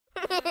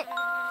Lellobee!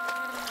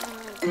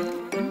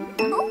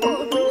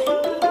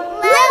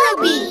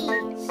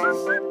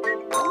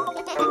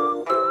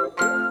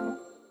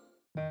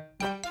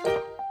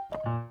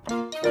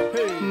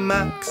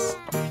 Max,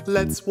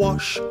 let's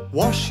wash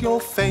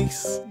your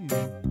face.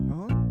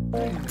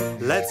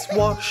 Let's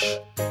wash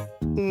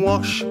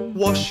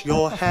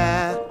your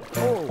hair.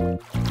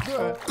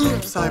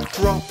 Oops, I've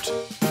dropped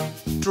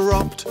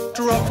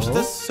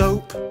the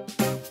soap.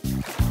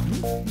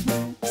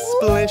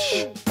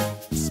 Splish,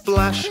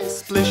 splash,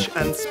 splish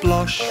and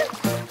splosh.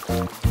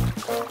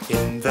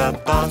 In the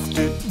bath,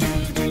 do do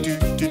do do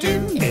do do.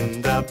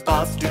 In the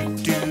bath, do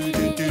do do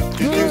do do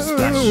do.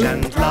 Splash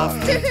and laugh,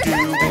 do do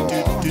do do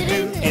do do.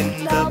 In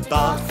the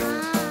bath,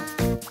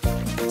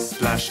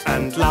 splash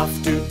and laugh,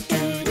 do do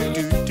do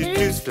do do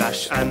do.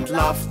 Splash and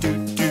laugh, do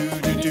do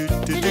do do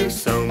do do.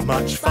 So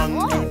much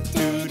fun, do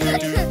do do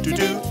do do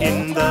do.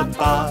 In the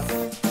bath.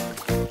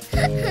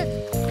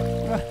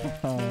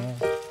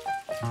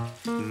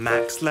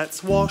 Max,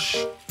 let's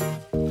wash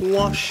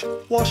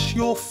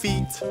your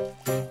feet.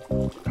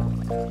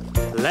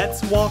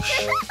 Let's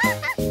wash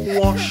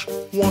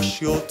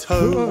your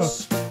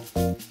toes.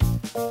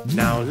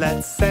 Now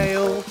let's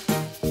sail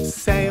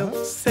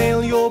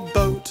your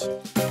boat.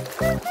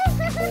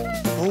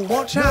 Oh,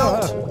 watch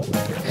out!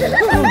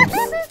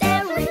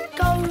 There it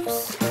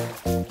goes.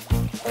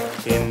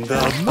 In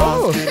the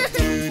bath,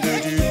 do do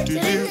do do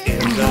do. In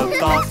the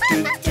bath, do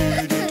do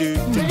do do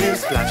do do.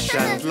 Splash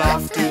and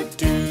laugh, do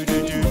do do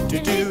do do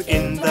do.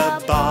 In the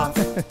bath,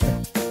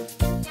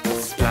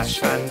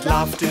 splash and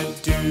laugh, do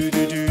do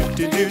do do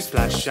do do.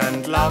 Splash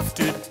and laugh,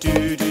 do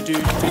do do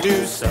do do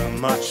do. So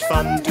much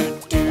fun, do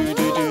do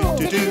do do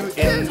do do.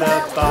 In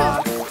the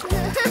bath.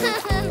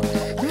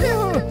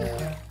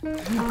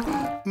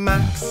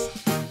 Max,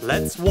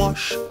 let's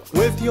wash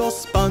with your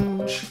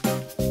sponge.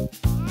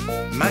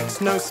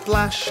 Max, no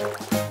splash.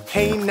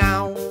 Hey,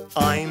 now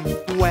I'm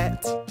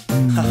wet.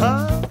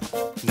 Haha.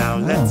 Now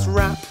let's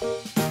wrap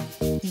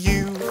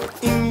you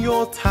in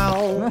your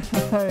towel.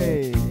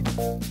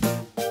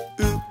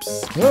 Oops,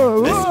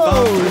 this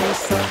bathroom is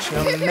such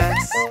a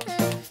mess.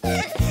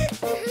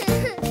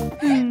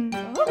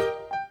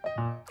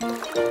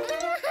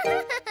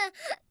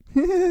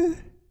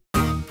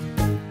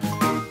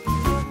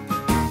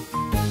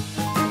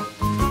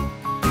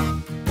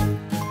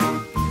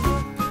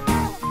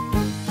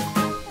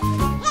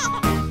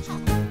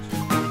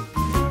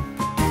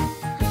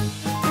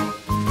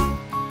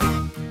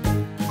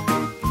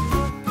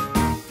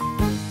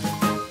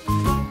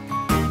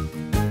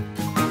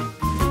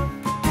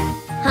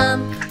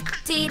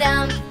 Humpty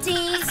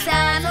Dumpty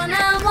sat on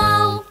a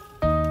wall.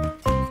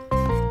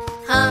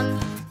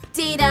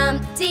 Humpty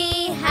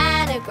Dumpty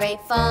had a great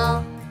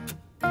fall.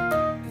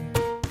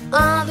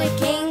 All the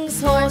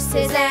king's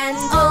horses and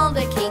all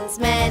the king's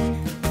men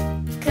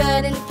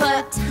couldn't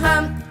put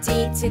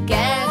Humpty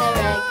together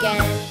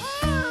again.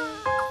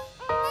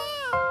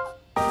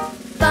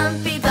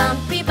 Bumpy,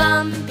 bumpy,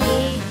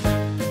 bumpy,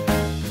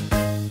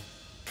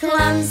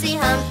 clumsy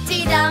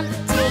Humpty Dumpty.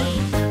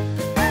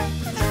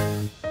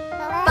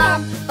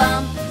 Bump,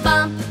 bump,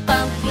 bump,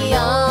 bump, we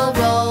all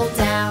roll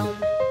down.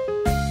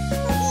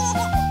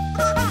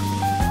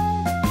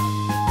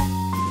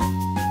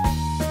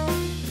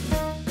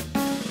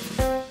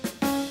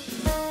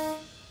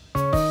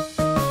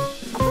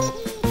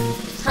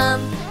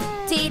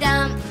 Humpty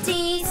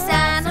Dumpty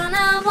sat on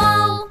a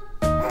wall.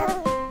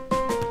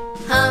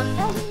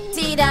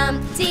 Humpty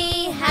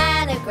Dumpty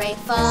had a great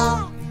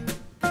fall.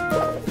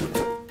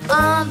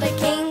 All the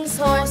king's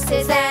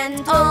horses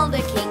and all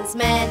the king's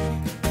men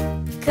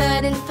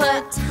couldn't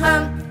put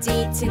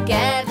Humpty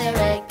together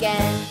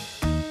again.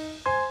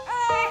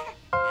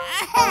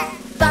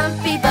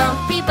 Bumpy,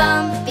 bumpy,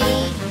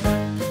 bumpy,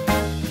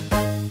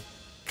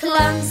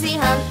 clumsy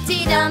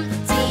Humpty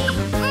Dumpty.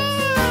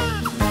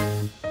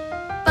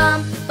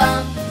 Bump,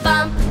 bump,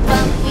 bump,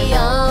 bump, we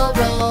all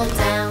roll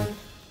down.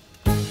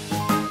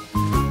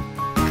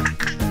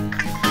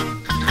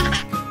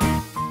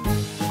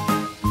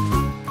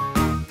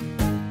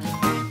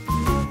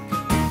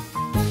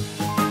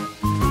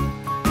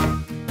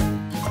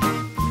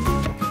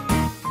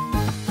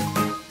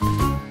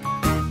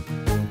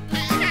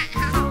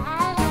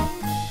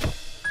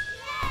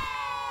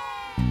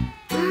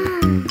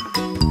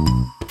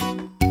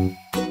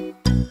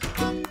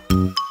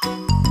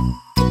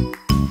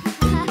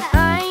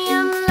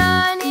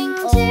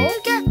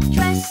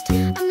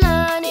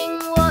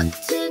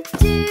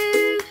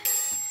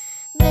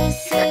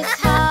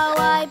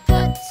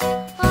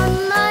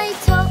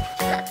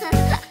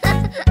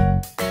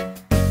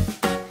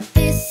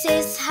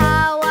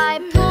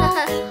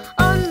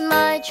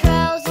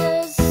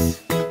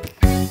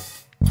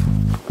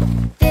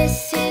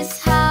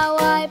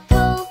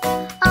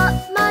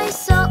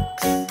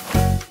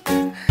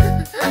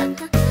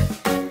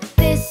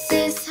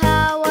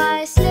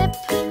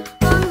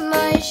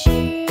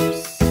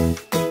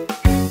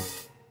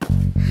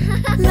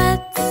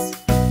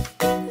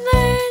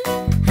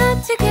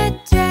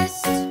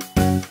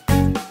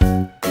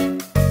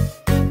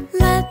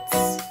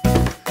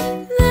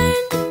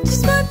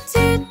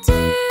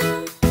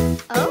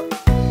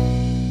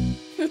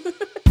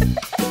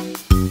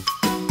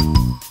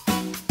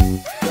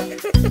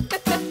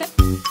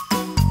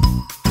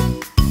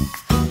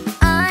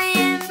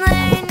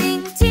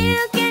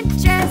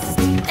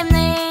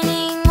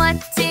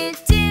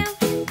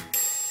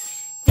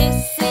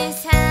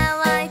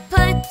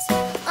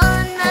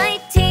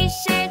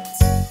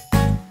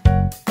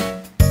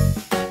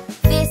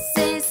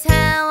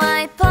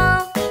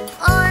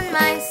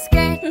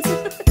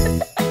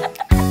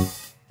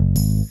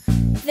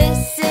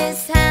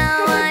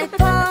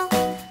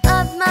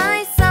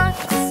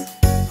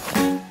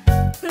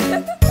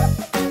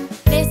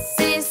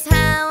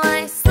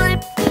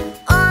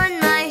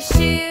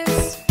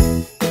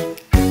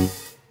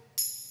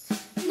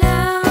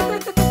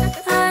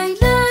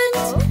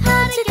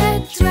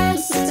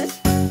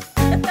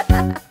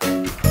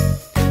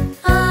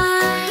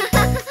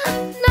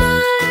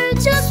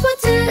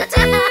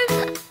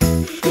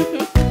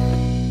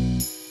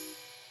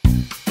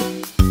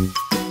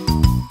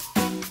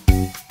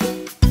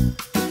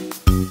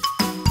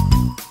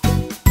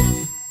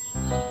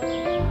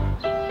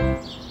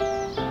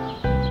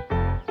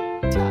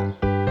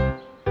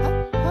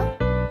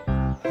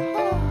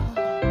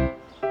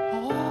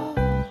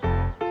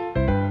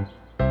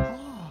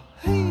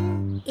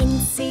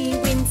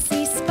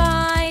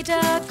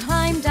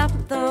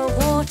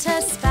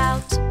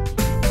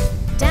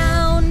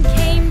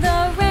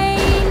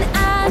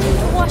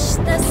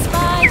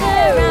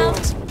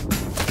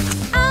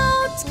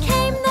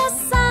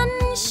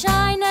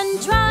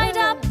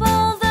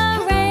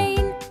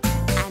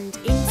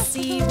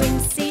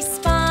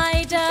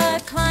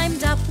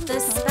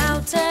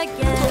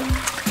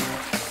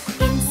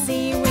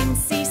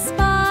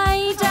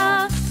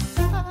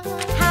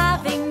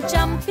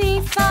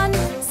 jumpy fun.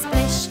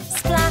 Splish,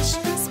 splash,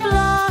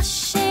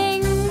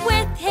 splashing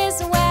with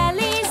his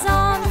wellies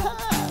on.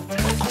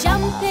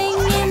 Jumping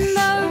in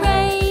the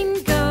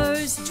rain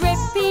goes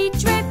drippy,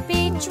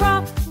 drippy,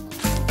 drop.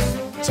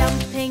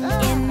 Jumping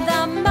in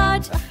the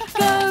mud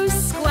goes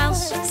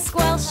squelch,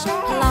 squelch,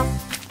 plop.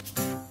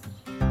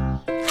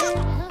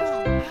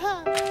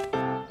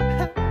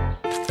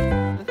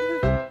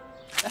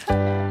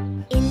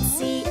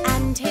 Incy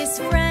and his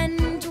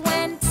friend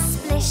went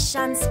splish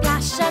and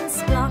splash and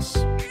splosh.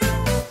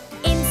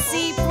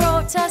 Incy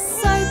brought a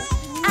soap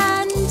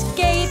and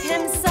gave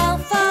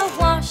himself a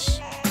wash.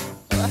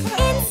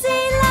 Incy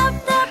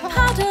loved the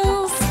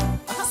puddles,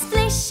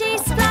 splishy,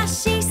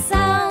 splashy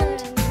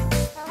sound.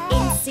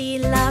 Incy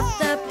loved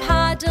the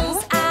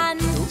puddles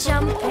and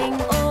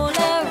jumping all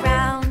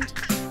around.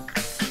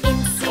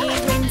 Incy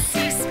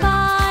Wincy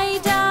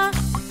Spider,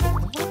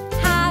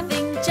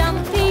 having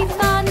jumpy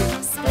fun.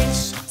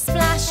 Splish,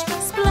 splash,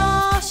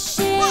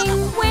 splashing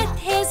with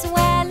his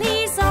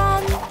wellies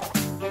on.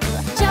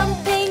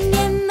 Jumping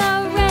in the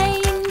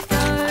rain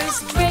goes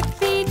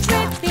drippy,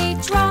 drippy,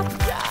 drop.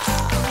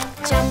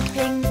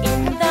 Jumping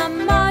in the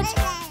mud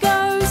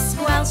goes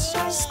squelch,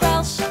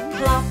 squelch,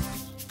 plop.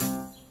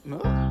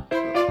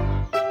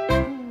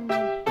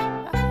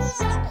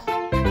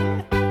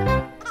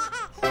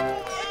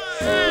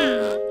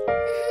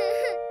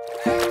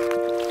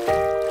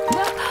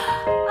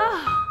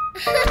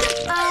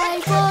 I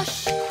wash,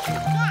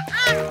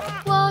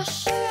 wash,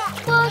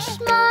 wash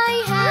my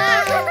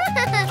hair.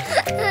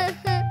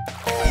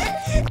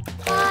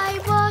 I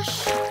wash,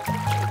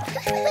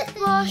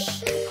 wash,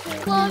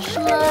 wash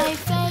my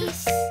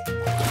face.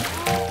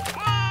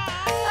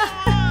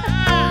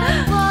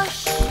 I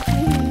wash,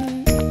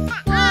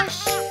 wash,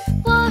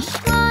 wash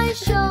my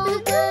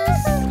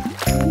shoulders.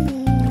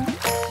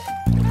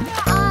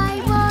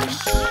 I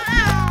wash,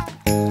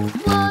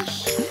 wash,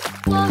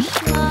 wash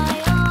my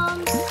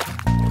arms.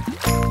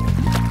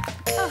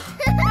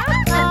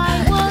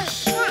 I wash,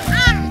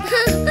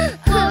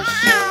 wash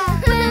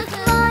with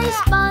my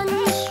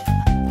sponge.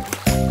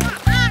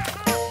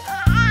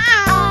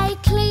 I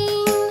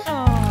clean,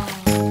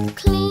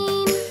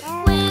 clean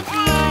with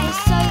my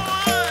soap.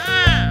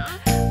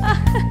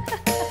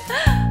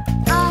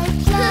 I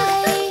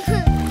play,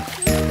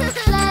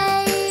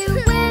 play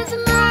with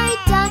my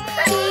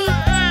ducky.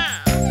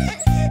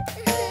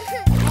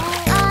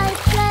 I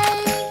play,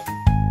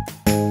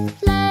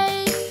 play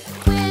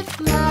with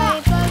my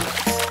boat.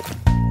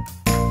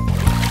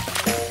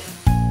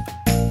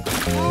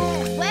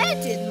 Where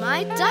did my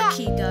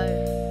ducky go?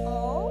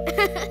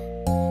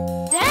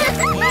 There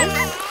it is.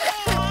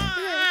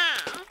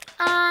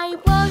 I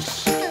wash,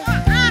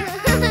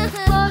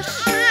 wash,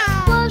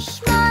 wash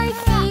my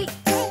feet.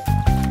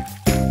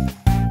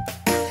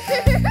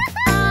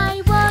 I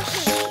wash,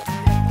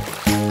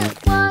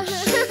 wash,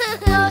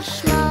 wash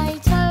my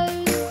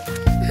toes.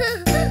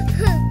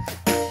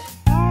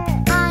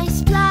 I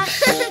splash,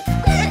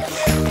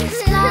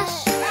 splash,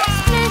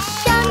 splish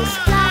and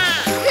splash.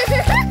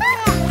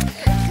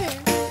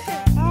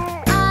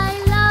 I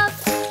love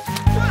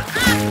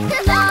to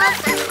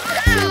bath.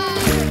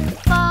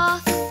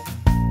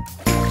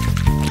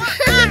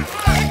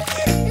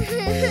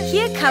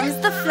 Here comes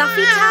the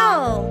fluffy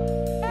towel.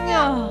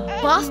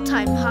 Bath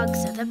time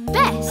hugs are the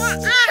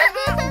best.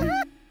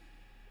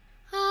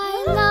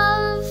 I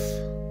love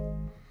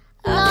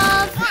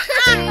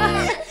to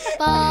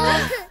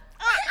bath.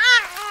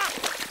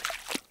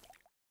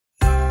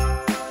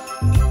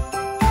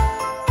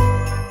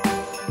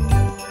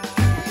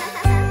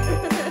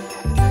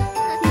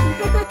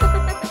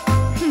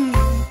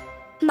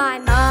 My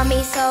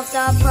mommy solves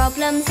our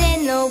problems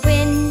in the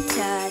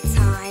winter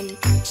time.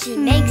 She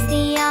makes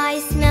the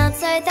ice melt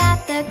so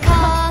that the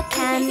car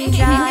can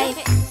drive.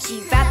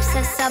 She wraps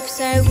us up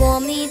so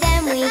warmly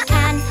then we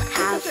can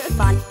have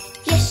fun.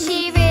 Yes,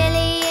 she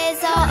really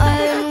is our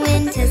own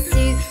winter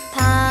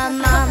super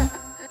mum.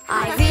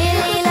 I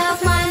really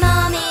love my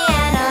mommy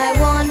and I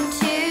want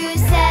to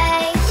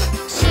say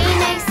she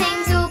makes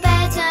things all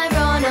better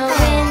on a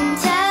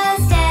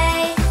winter's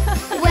day.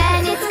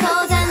 When it's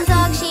cold and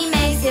dark she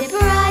makes it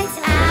bright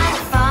and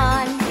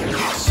fun.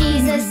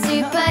 She's a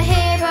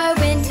superhero,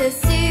 winter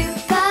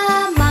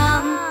super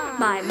mum.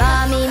 My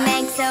mommy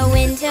makes a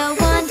winter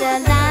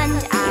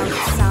wonderland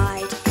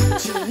outside.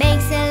 She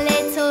makes a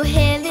little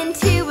hill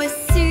into a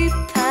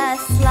super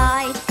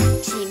slide.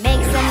 She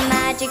makes a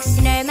magic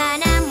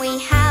snowman and we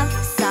have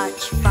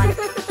such fun.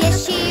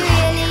 Yes, she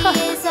really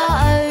is our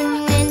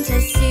own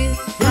winter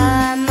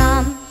super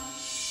mum.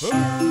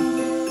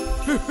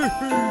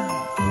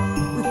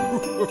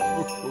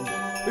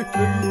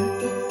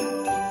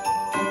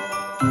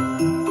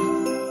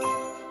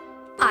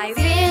 I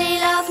really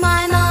love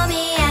my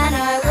mommy and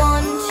I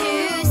want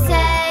to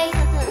say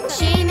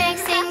she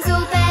makes things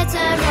all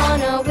better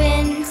on a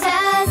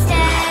winter's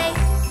day.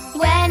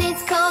 When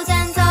it's cold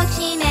and dark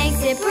she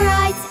makes it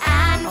bright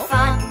and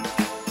fun.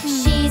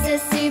 She's a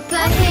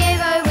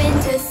superhero,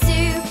 winter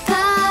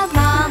super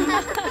mum.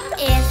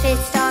 If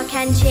it's dark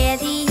and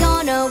chilly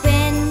on a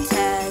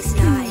winter's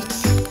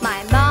night,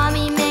 my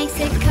mommy makes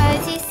it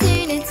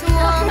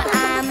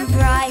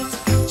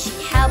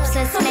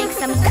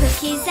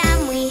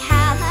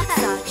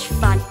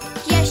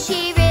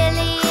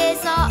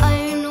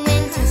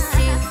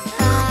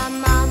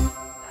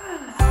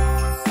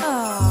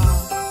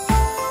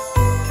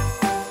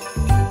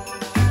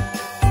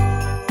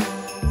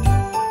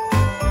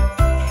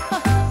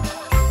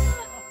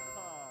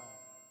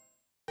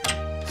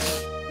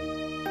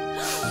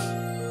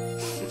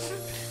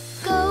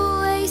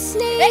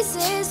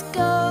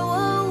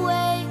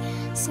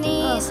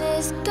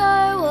sneezes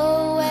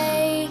go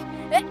away.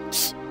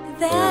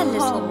 There,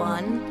 little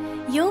one.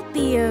 You'll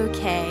be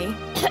okay.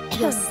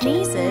 Your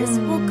sneezes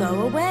will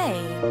go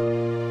away.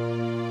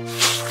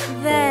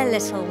 There,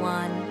 little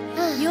one.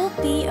 You'll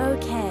be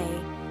okay.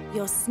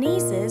 Your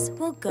sneezes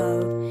will go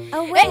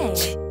away.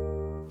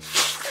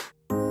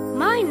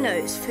 My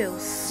nose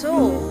feels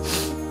sore.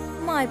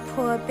 My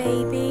poor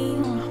baby.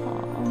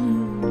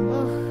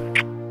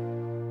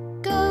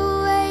 Go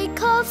away,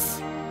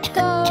 cough,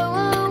 go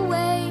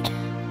away,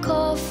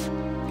 cough,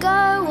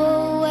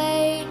 go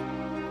away.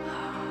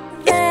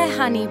 There,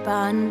 honey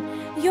bun.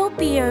 You'll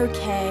be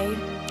okay.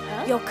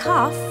 Your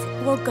cough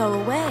will go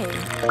away.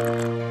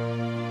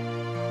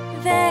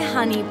 There,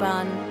 honey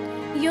bun.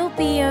 You'll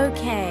be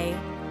okay.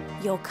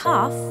 Your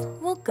cough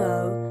will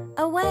go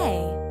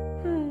away.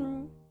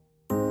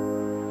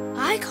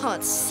 I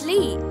can't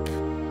sleep.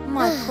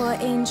 My poor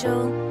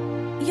angel.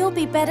 You'll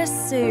be better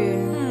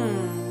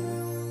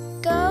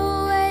soon. Go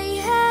away,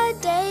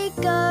 headache,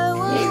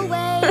 go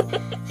away,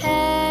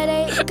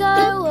 headache,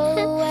 go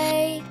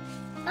away.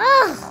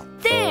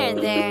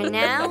 There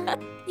now.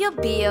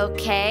 You'll be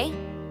okay.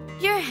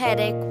 Your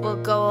headache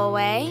will go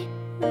away.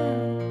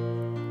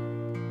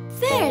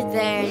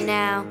 There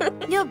now.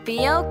 You'll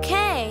be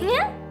okay.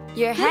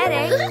 Your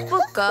headache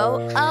will go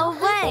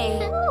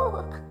away.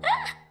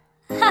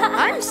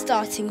 I'm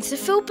starting to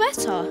feel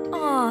better.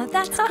 Oh,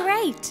 that's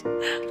great.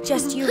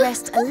 Just you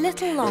rest a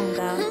little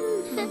longer.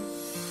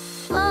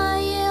 My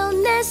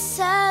illness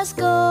has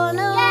gone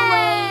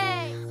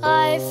away.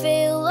 I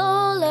feel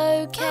all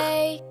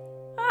okay.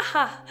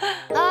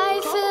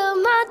 I feel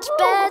much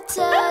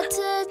better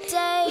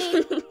today.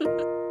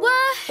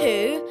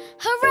 Woohoo!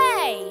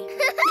 Hooray!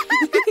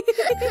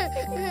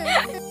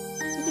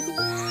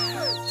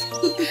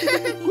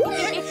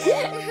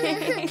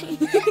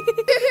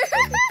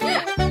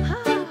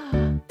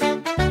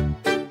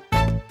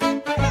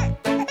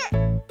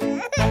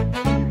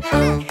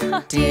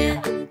 Oh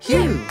dear,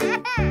 Hugh,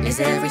 is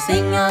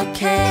everything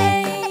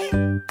okay?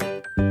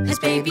 Has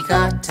baby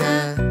got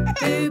a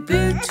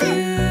boo-boo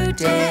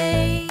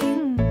today?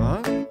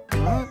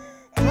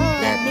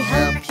 Let me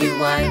help you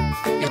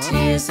wipe your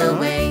tears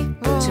away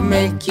to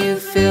make you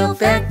feel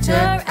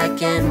better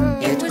again.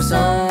 It was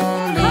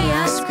only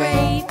a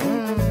scrape,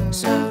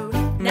 so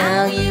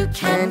now you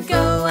can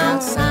go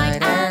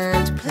outside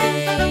and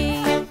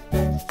play.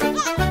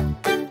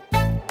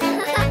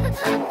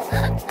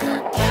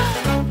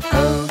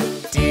 Oh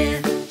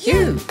dear,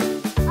 Hugh,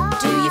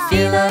 do you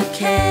feel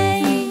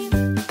okay?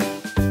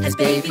 Has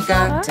baby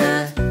got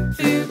a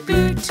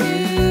boo-boo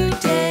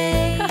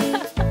today?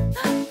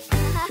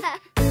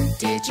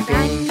 Did you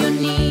bend your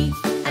knee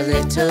a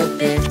little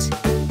bit?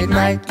 It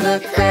might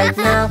look red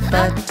now,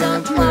 but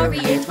don't worry,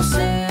 it will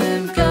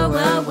soon go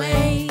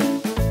away.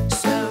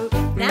 So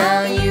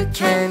now you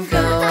can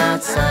go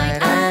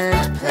outside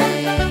and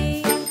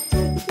play.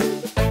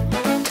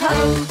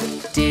 Oh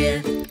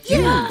dear,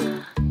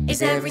 you,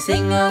 is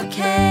everything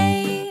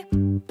okay?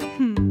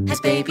 Has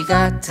baby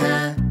got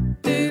a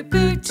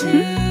boo-boo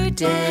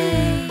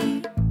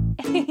today?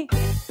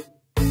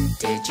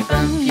 Did you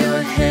bump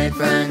your head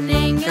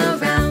running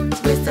around?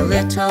 With a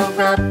little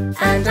rub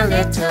and a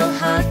little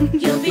hug,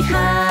 you'll be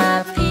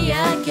happy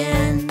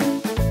again.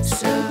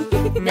 So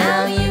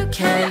now you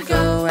can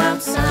go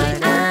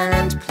outside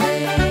and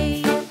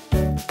play.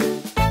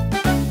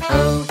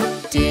 Oh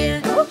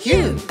dear,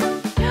 you,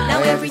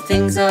 now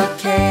everything's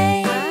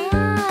okay.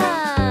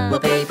 Well,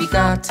 baby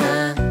got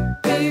a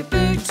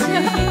boo-boo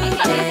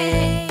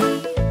today.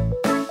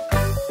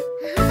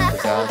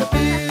 With all the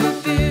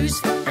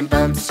boo-boos and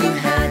bumps you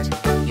had,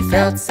 you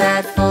felt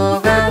sad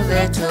for a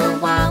little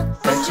while,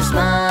 but you're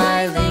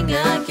smiling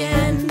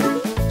again.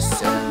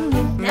 So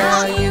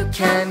now you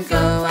can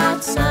go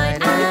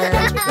outside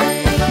and play.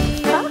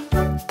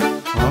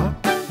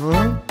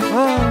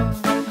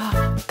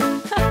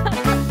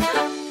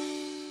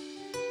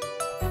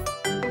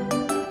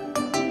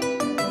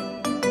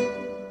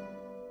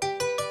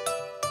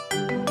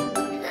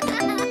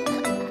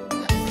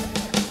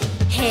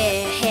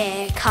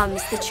 Here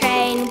comes the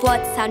train.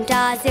 What sound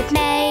does it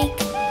make?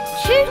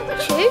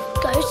 Choo-choo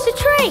goes the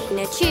train.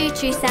 A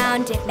choo-choo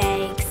sound it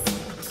makes.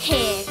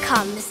 Here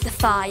comes the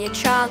fire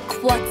truck.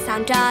 What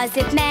sound does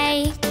it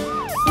make?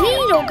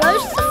 Nino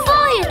goes the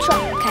fire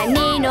truck. A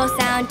Nino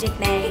sound it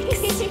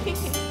makes.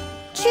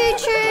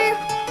 Choo-choo,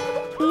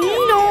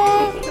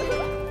 Nino.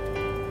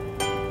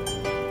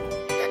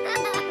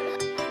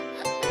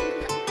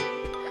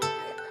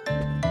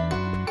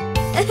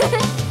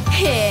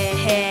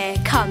 Here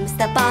comes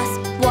the bus.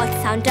 What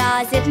sound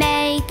does it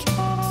make?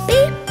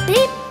 Beep,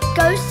 beep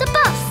goes the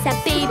bus. A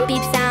beep,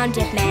 beep sound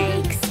it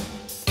makes.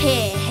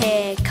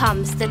 Here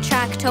comes the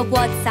tractor.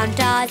 What sound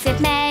does it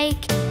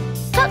make?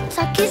 Tuk,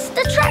 tuk is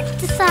the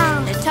tractor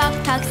sound. The tuk,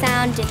 tuk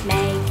sound it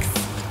makes.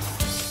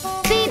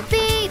 Beep,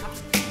 beep,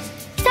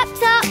 tuck,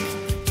 tuck.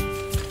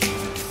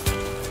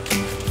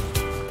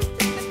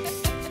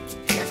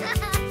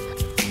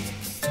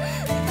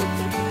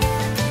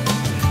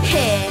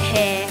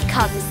 Here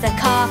comes the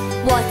car.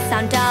 What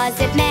sound does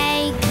it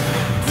make?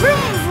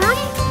 Vroom, vroom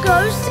goes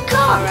goes the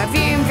car. Or a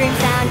vroom vroom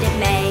sound it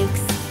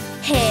makes.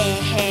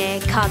 Here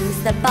comes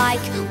the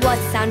bike. What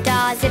sound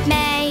does it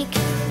make?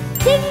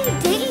 Ding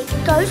ding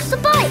goes the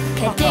bike.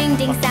 A ding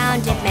ding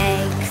sound it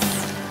makes.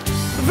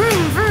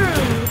 Vroom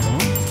vroom.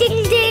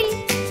 Ding ding.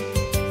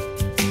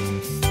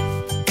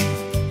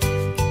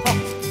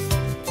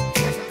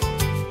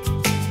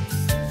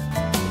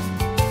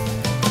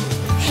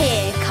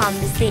 Here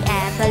comes the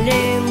air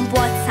balloon.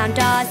 What sound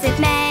does it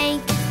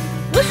make?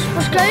 Whoosh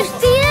whoosh goes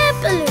the air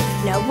balloon.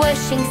 No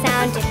whooshing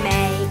sound it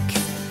makes.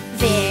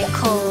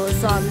 Vehicles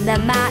on the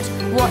mat.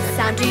 What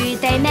sound do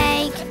they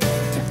make?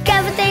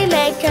 Together they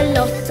make a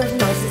lot of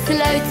noise. It's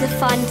loads of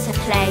fun to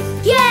play.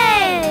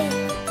 Yay!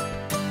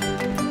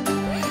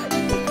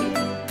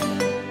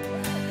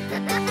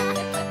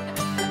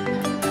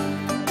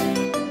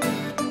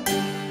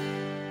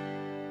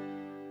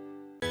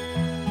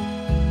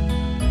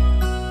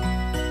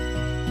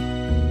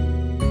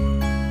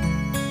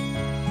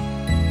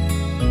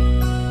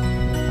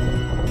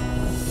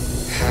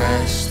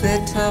 Hush,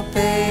 little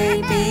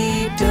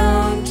baby,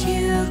 don't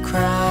you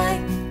cry.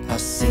 I'll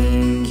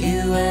sing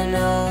you an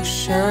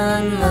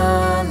ocean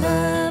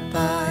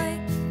lullaby.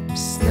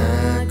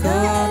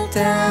 Snuggle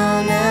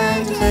down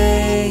and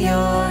lay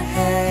your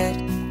head.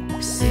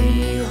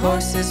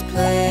 Seahorses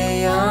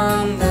play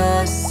on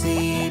the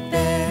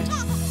seabed.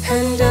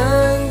 And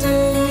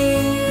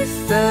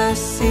underneath the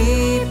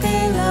sea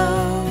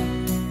below,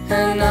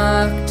 an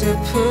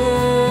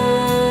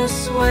octopus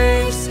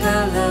waves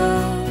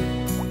hello.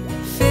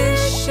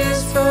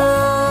 Fishes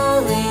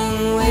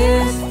falling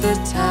with the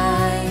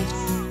tide.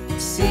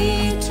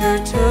 Sea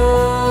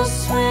turtles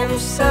swim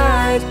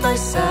side by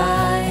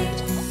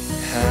side.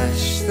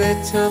 Hush,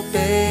 little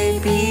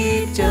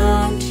baby,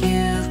 don't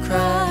you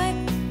cry.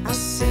 I'll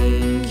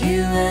sing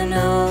you an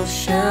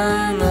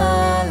ocean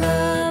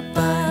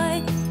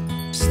lullaby.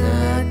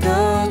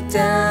 Snuggle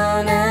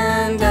down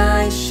and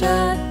eyes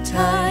shut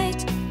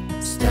tight.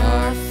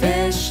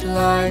 Starfish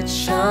light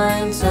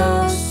shines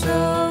oh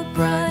so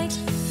bright.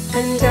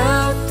 And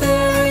out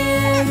there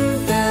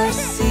in the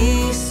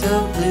sea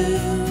so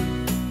blue,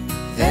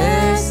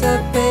 there's a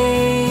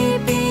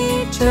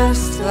baby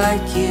just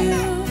like you.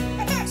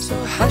 So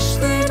hush,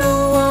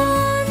 little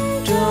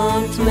one,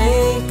 don't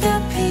make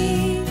a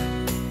peep.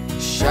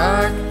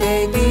 Shark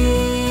baby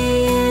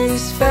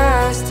is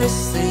fast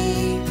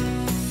asleep.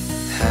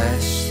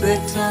 Hush,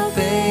 little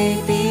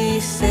baby,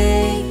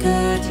 say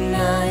good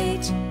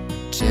night.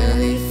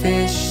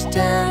 Jellyfish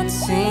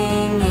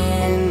dancing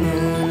in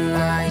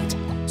moonlight.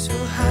 So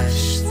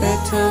hush,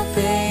 little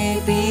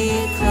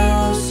baby,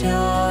 close your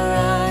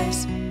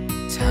eyes.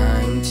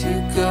 Time to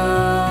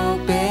go,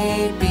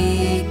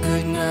 baby,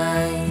 good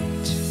night.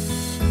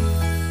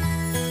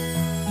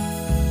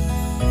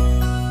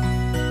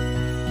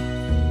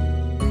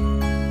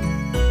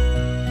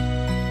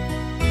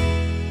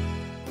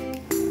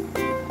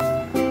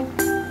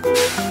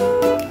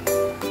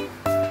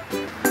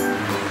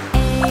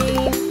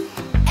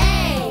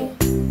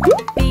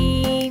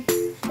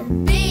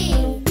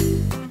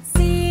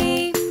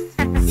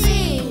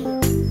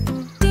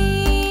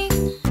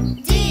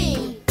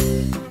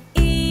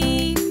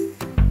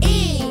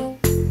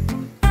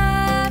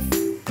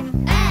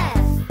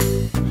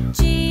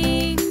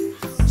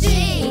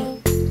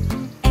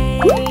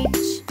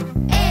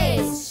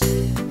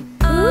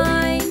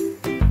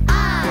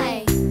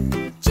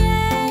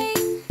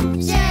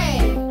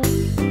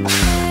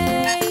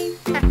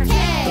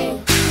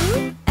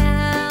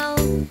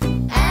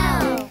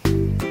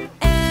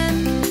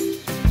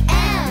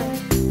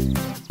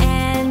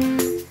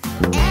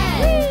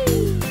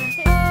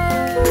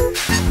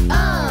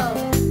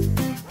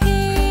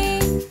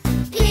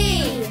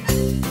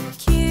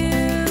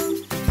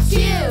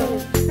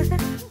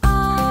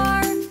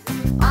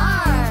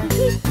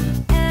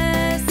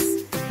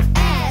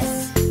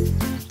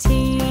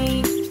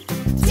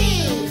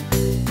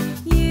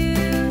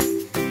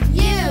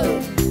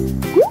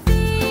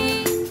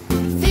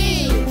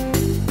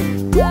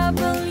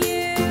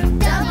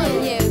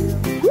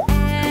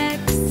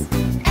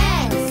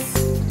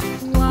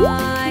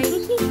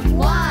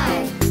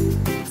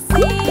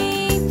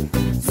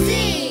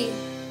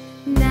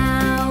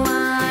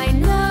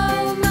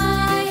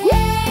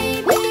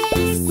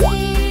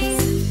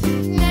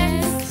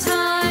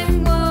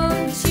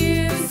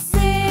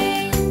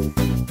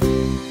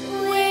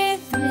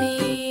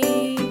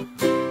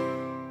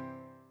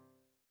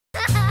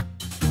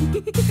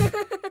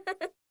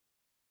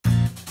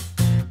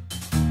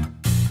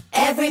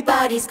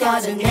 Everybody's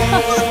got a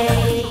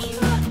name.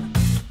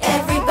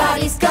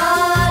 Everybody's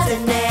got a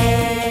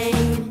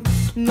name.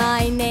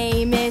 My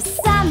name is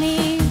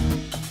Sammy.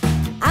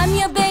 I'm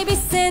your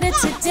babysitter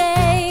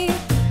today.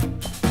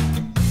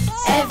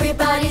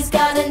 Everybody's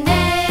got a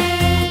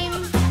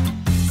name.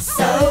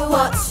 So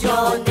what's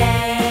your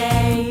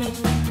name?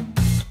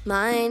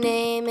 My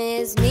name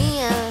is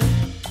Mia.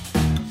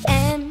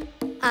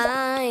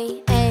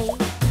 M-I-A.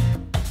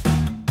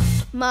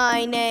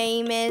 My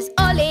name is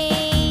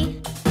Ollie.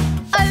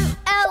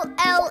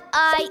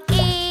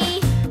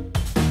 O-L-L-I-E.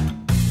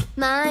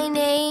 My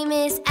name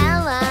is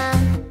Ella.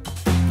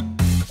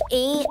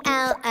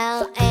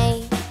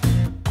 E-L-L-A.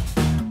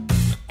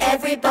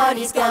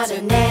 Everybody's got a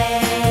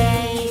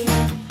name.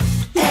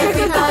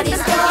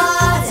 Everybody's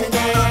got a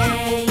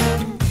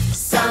name.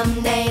 Some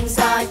names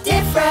are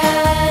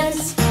different.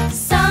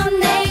 Some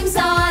names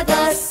are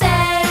the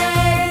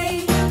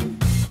same.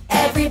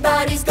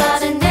 Everybody's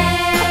got a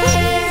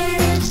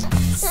name.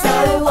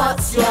 So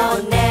what's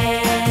your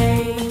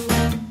name?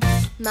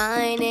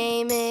 My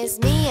name is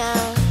Mia.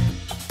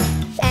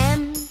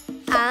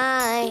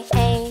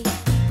 M-I-A.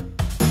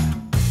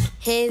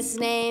 His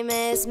name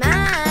is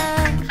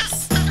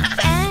Max.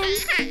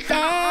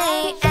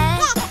 M-A-X.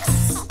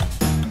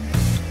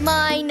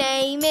 My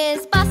name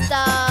is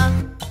Buster.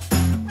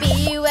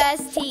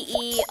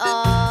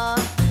 B-U-S-T-E-R.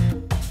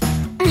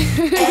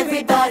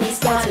 Everybody's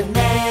got a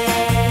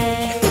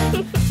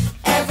name.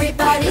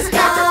 Everybody's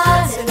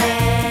got a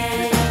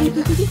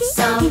name.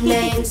 Some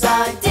names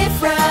are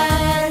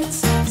different.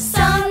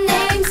 Some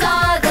names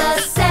are the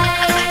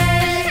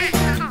same.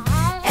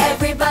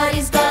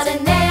 Everybody's got a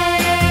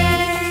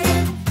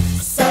name.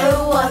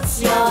 So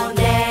what's your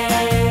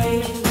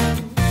name?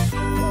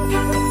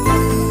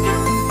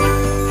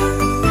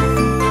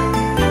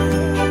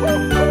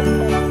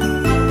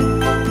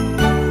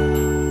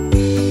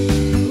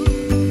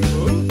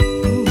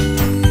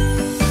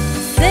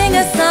 Sing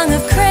a song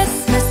of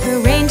Christmas,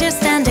 the reindeer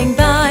standing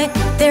by.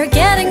 They're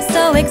getting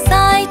so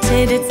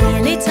excited, it's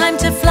nearly time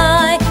to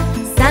fly.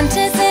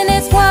 Santa's in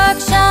his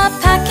workshop,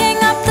 packing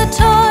up the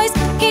toys.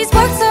 He's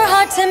worked so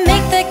hard to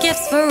make the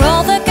gifts for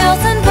all the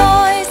girls and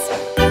boys.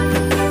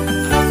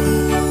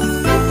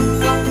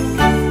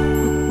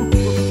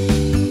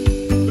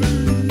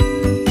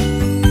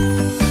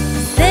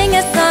 Sing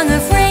a song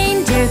of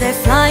reindeer, they're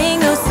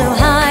flying oh so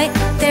high.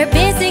 They're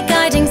busy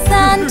guiding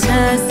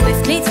Santa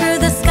swiftly through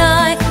the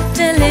sky,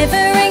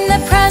 delivering the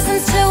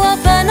presents to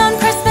open on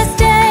Christmas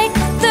Day.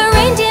 The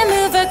reindeer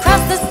move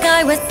across the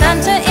sky with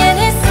Santa in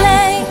his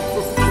sleigh.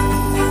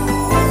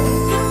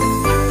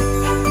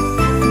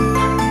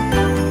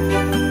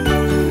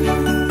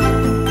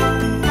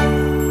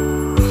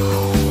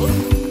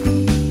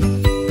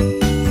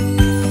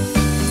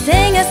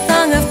 Sing a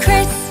song of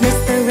Christmas,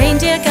 the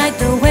reindeer guide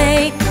the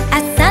way,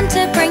 as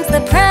Santa brings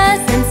the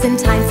presents in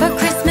time for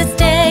Christmas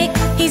Day.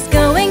 He's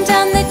going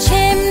down the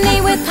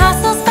chimney with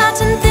parcels fat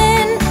and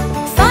thin,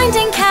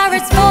 finding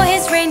carrots for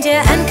his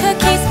reindeer and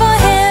cookies for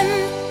him.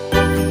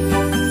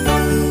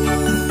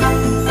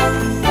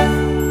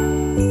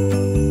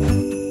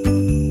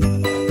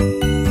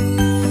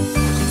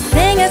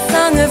 Sing a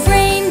song of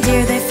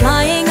reindeer, they're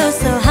flying oh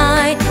so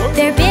high.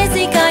 They're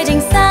busy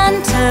guiding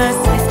Santa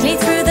swiftly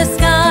through the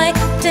sky,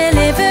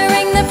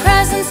 delivering the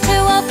presents to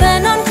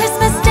open on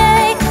Christmas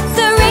Day.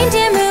 The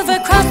reindeer move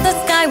across the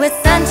sky with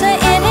Santa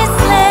in his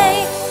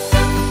sleigh.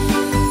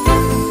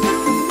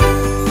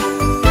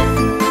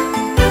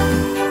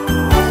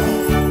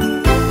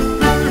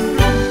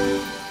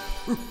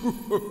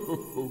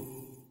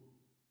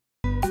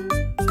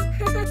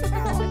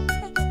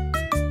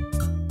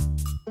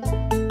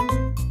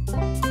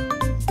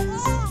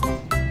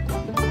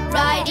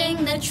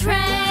 Riding the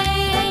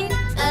train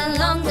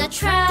along the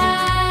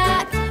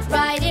track.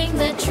 Riding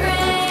the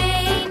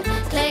train,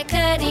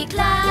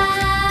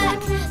 clickety-clack.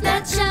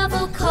 Let's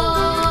shovel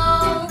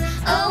coal,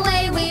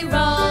 away we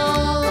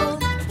roll.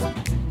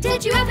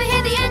 Did you ever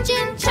hear the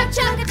engine chuck,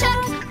 chuck,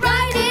 chuck?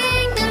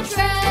 Riding the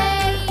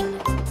train.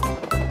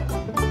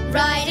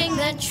 Riding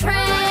the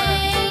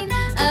train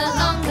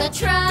along the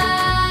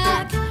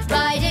track.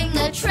 Riding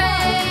the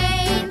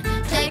train,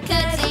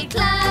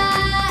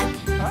 clickety-clack.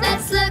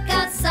 Let's look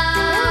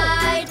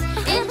outside,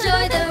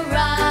 enjoy the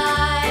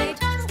ride.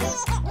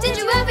 Did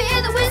you ever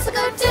hear the whistle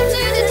go toot,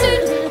 toot,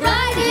 toot, toot?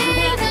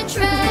 Riding the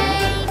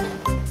train.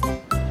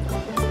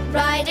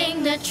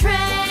 Riding the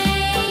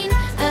train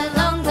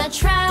along the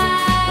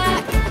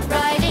track.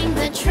 Riding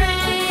the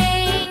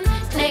train,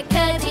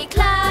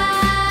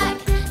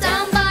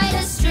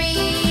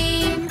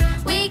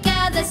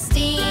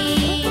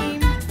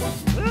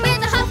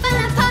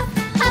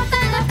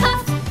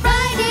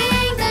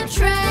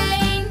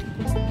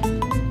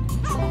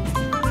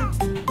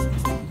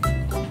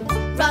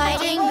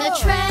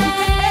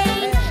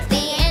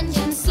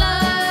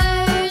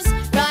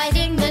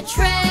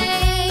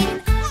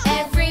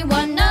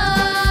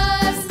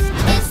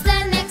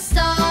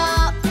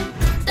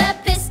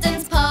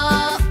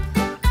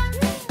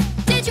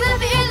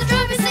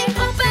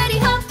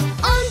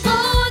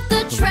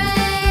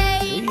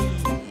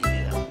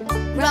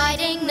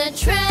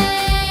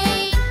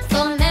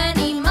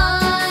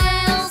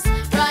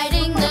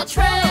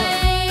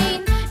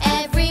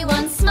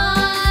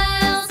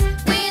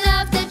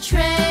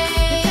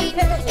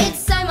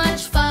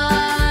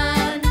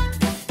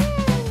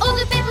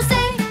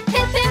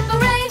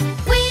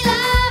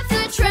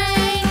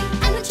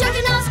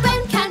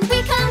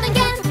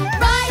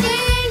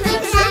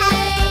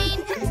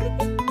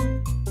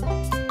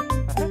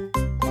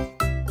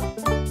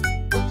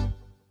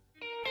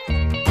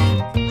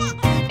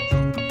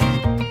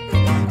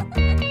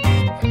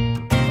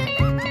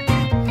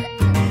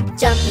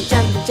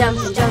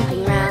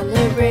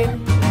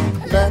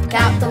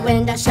 the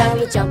wind, I'll show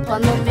you jump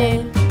on the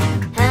moon.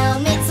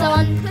 Helmets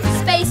on,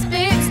 space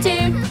boots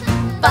too.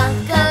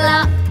 Buckle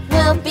up,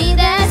 we'll be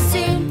there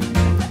soon.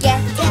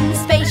 Get in the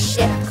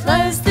spaceship,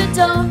 close the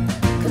door.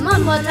 Come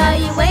on, what are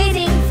you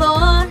waiting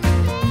for?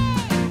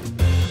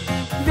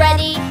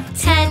 Ready,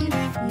 10,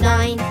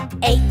 9,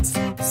 8,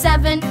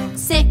 7,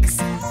 6,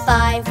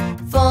 5,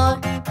 4,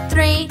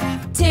 3,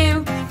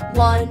 2,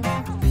 1.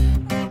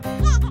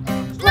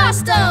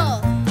 Blast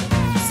off!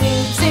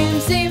 Zoom, zoom,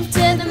 zoom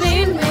to the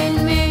moon,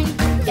 moon, moon.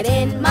 Get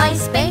in my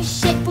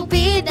spaceship, we'll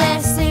be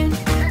there soon.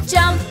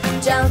 Jump,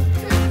 jump,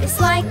 it's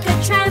like a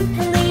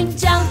trampoline.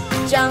 Jump,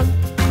 jump,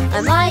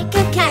 I'm like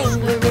a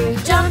kangaroo.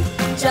 Jump,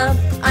 jump,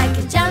 I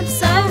can jump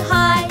so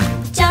high.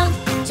 Jump,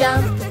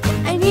 jump,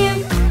 and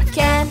you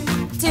can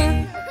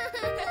too.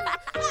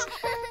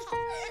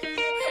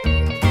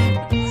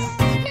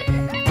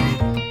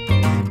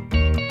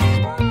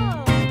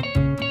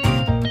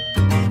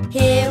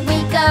 Here we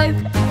go,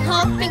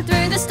 hopping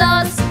through the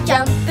stars,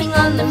 jumping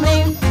on the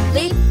moon,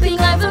 leaping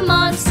over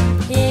Mars.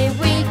 Here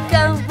we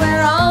go,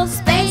 we're all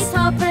space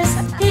hoppers.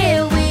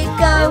 Here we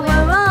go,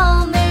 we're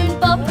all moon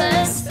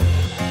boppers.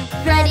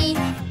 Ready,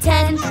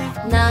 10,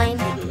 9,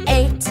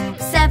 8,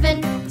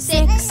 7,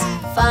 6,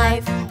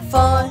 5,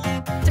 4,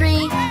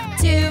 3,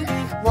 2,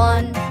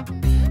 1.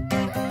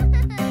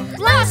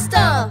 Blast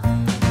off!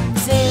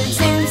 Zoom,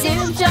 zoom,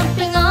 zoom,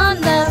 jumping on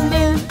the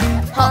moon.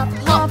 Hop,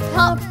 hop,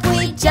 hop,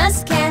 we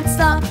just can't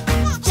stop.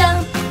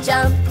 Jump,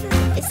 jump,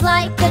 it's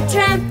like a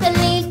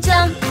trampoline.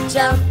 Jump,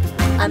 jump,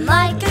 I'm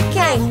like a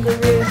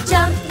kangaroo.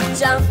 Jump,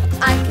 jump,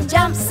 I can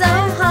jump so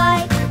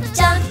high.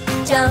 Jump,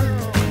 jump,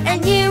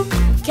 and you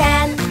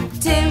can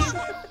too.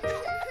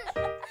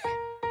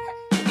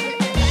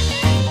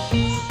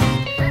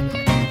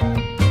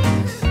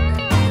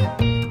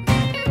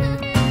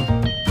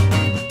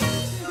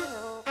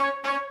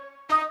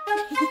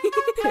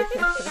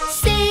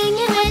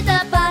 Singing with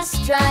the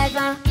bus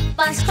driver,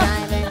 bus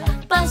driver,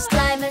 bus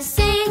driver.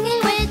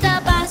 Singing with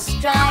the bus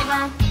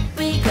driver.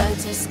 We go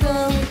to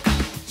school.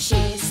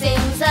 She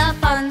sings a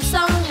fun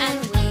song and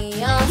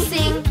we all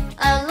sing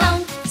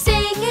along.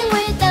 Singing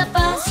with the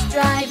bus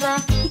driver.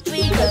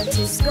 We go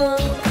to school.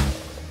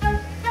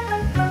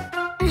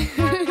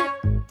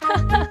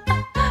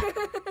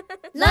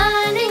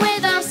 Learning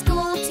with our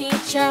school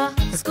teacher,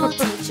 school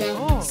teacher,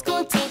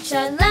 school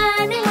teacher.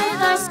 Learning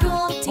with our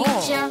school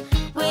teacher.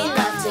 We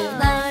love to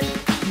learn.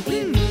 We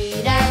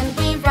read and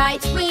we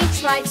write. We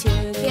try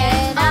to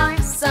get our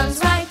sums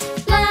right.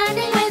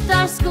 Learning with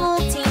our school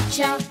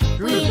teacher.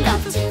 We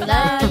love to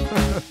learn.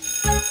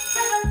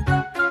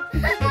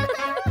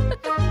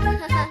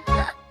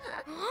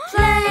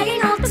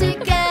 Playing all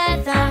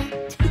together,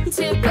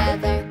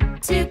 together,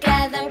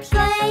 together.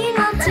 Playing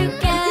all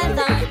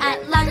together at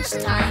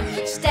lunchtime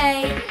each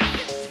day.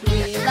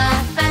 We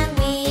laugh and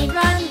we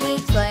run, we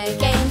play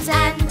games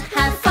and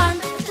have fun.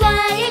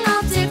 Playing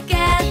all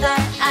together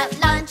at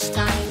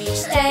lunchtime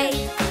each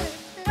day.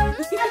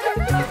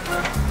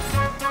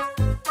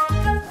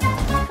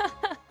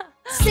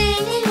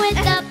 Singing with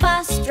the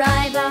bus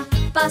driver,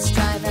 bus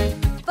driver,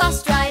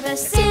 bus driver.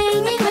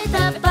 Singing with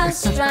the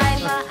bus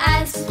driver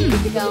as we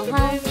go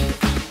home.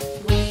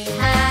 We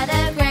had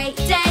a great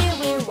day,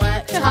 we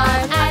worked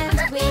hard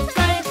and we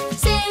played.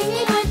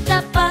 Singing with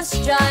the bus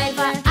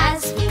driver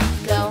as we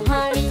go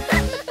home.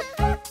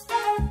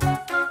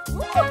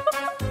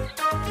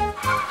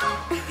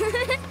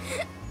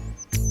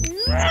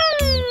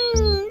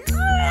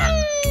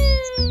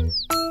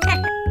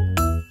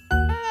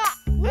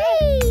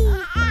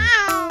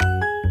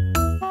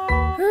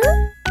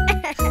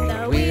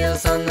 The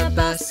wheels on the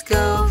bus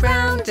go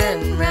round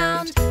and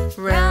round,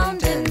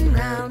 round and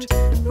round,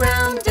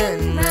 round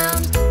and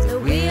round. The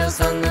wheels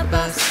on the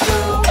bus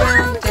go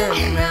round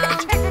and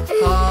round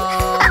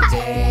all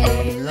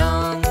day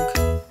long.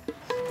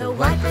 The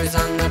wipers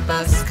on the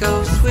bus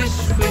go swish,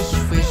 swish,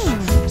 swish,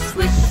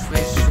 swish,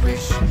 swish,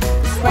 swish,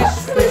 swish,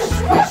 swish,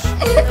 swish.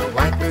 The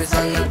wipers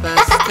on the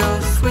bus go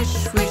swish,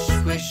 swish,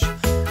 swish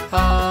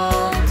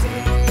all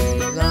day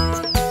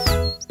long.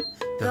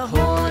 The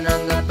horn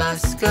on the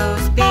bus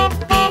goes beep,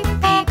 beep,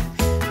 beep,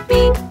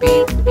 beep,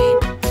 beep, beep,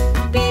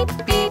 beep,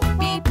 beep,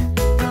 beep.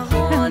 The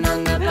horn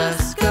on the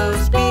bus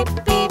goes beep,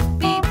 beep,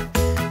 beep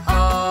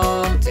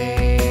all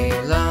day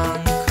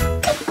long.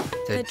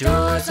 The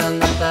doors on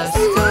the bus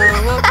go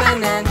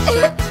open and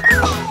shut,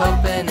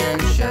 open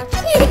and shut,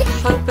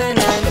 open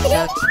and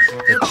shut.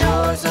 The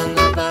doors on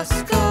the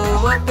bus go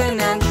open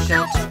and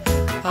shut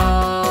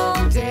all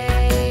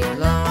day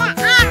long.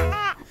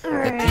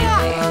 The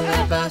people on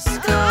the bus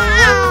go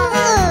up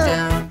and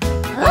down,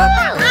 up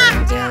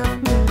and down,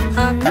 up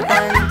and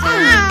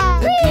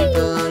down. The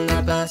people on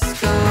the bus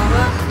go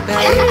up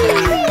and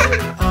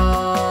down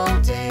all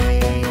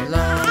day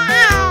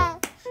long.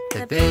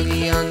 The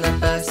baby on the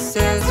bus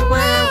says wah,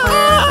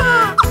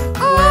 wah,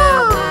 wah,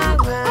 wah,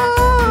 wah, wah,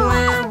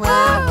 wah,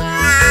 wah,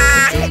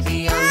 wah. The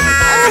baby on the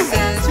bus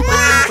says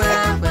wah,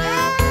 wah,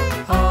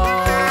 wah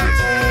all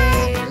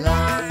day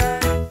long.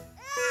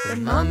 The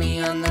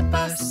mommy on the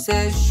bus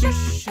says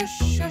shush, shush,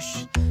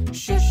 shush,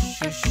 shush,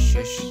 shush,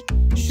 shush,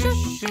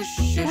 shush,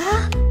 shush,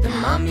 shush. The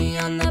mommy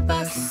on the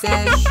bus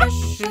says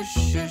shush, shush,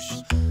 shush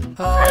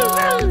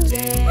all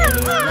day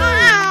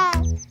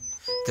long.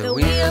 The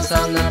wheels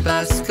on the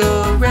bus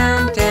go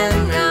round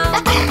and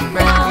round,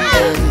 round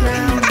and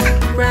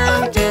round,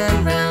 round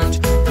and round.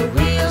 The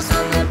wheels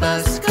on the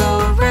bus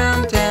go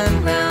round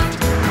and round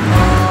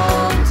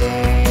all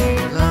day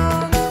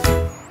long.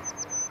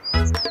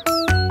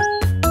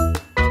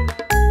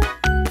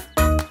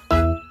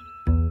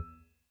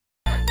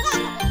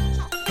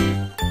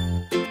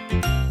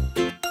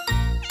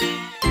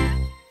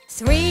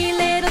 3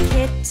 little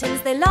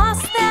kittens, they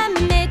lost their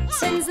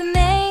mittens and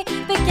they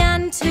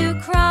began to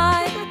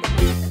cry.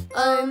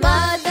 Oh,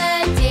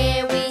 mother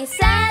dear, we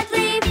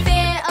sadly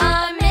fear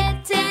our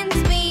mittens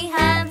we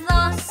have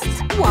lost.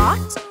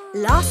 What?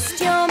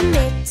 Lost your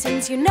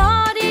mittens, you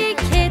naughty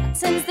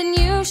kittens, then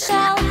you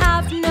shall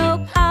have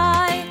no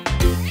pie.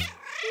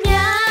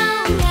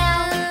 Meow,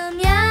 meow,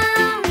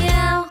 meow,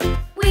 meow,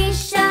 we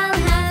shall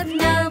have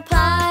no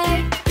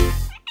pie.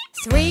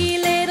 3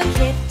 little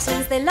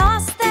kittens, they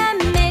lost their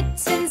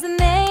mittens and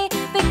they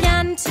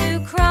began to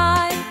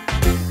cry.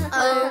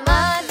 Oh,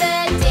 mother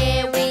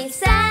dear, we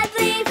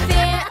sadly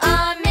fear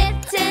our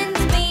mittens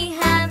we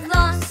have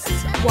lost.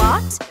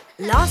 What?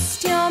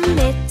 Lost your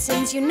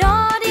mittens, you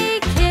naughty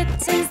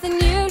kittens, then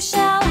you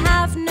shall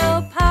have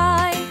no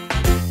pie.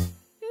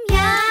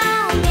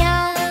 Meow,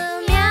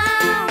 meow,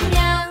 meow,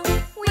 meow,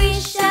 we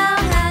shall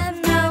have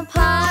no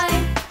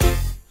pie.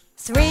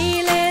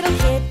 3 little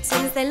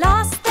kittens, they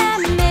lost their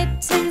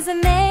mittens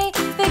and they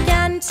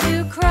began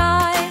to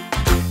cry.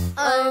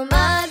 Oh,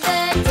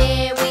 mother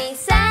dear, we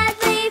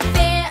sadly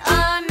fear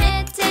our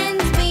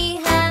mittens we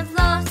have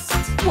lost.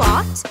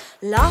 What?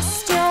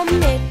 Lost your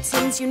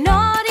mittens, you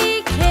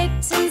naughty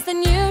kittens,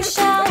 then you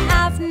shall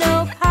have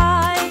no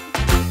pie.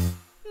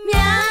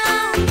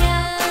 Meow,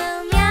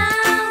 meow,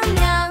 meow,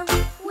 meow,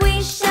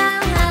 we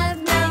shall have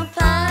no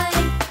pie.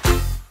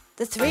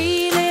 The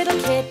 3 little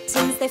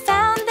kittens, they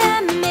found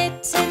their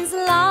mittens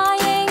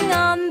lying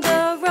on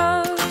the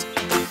road.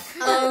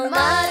 Oh,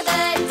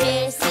 mother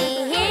dear, see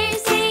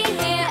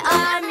here,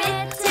 our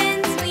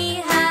mittens we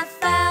have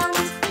found.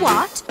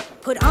 What?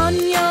 Put on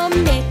your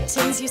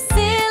mittens, you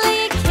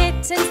silly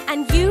kittens,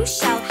 and you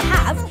shall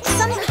have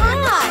some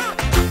pie.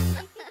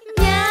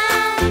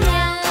 Meow,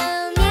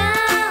 meow,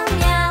 meow,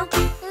 meow,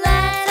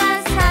 let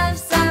us have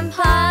some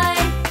pie.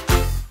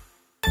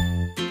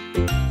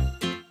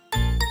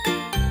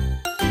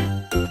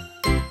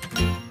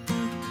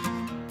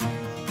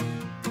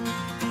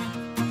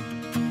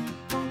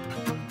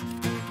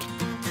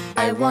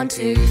 I want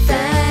to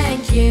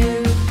thank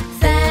you,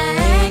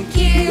 thank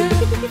you,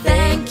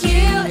 thank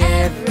you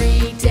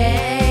every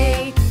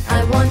day.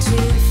 I want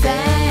to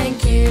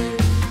thank you,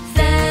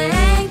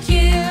 thank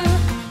you.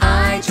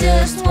 I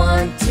just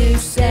want to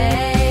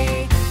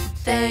say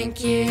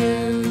thank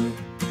you.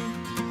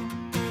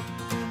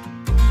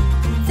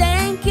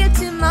 Thank you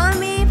to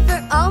Mommy for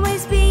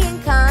always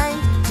being kind.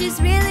 She's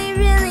really,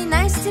 really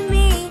nice to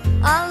me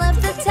all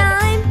of the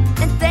time.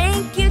 And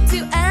thank you to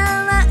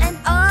Ella and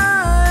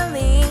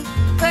Ollie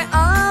for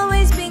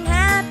always being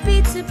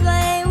happy to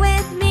play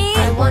with me.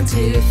 I want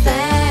to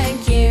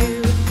thank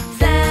you,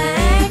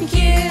 thank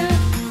you,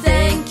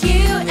 thank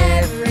you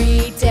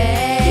every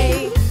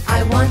day.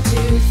 I want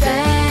to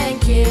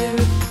thank you,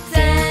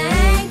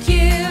 thank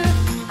you.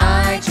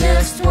 I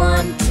just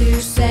want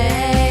to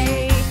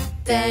say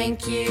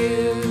thank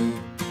you.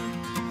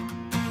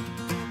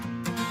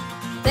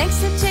 Thanks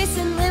to Chase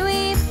and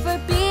Louie for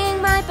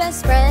being my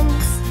best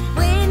friends.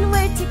 When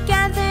we're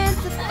together,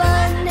 the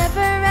fun never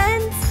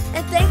ends.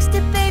 And thanks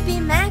to baby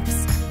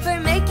Max for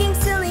making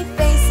silly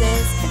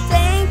faces. And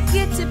thank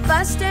you to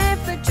Buster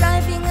for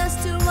driving us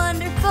to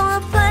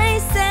wonderful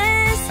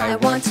places. I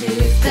want to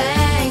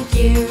thank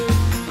you,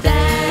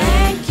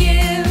 thank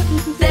you,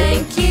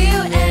 thank you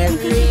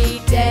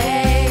every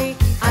day.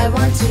 I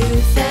want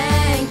to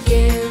thank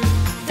you,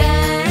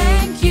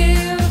 thank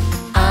you.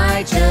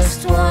 I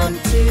just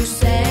want to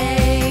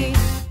say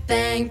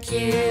thank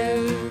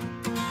you.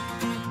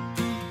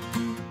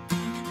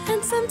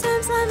 And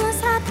sometimes I'm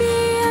less happy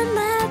and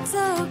that's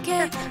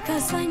okay,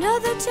 'cause I know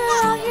that you're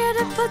all here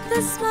to put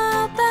the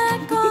smile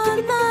back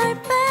on my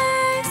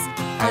face.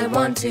 I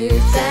want to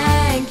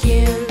thank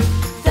you,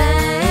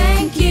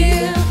 thank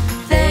you,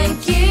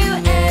 thank you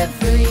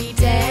every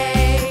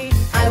day.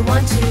 I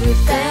want to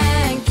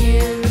thank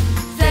you,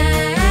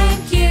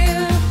 thank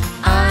you.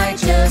 I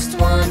just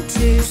want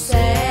to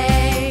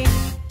say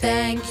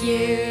thank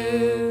you.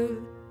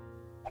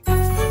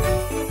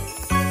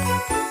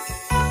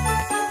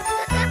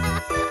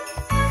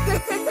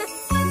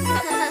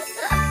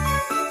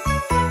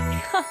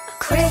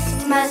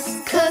 Christmas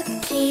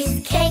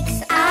cookies,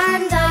 cakes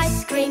and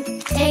ice cream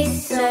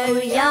taste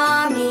so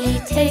yummy,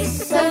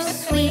 taste so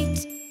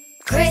sweet.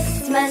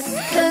 Christmas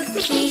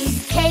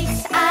cookies,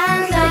 cakes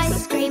and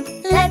ice cream.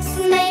 Let's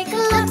make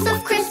lots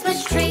of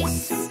Christmas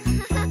treats.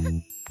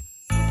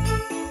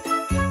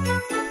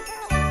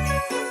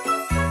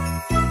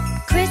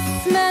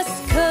 Christmas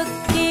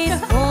cookies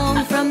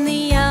warm from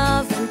the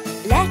oven.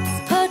 Let's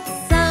put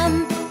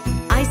some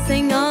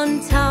icing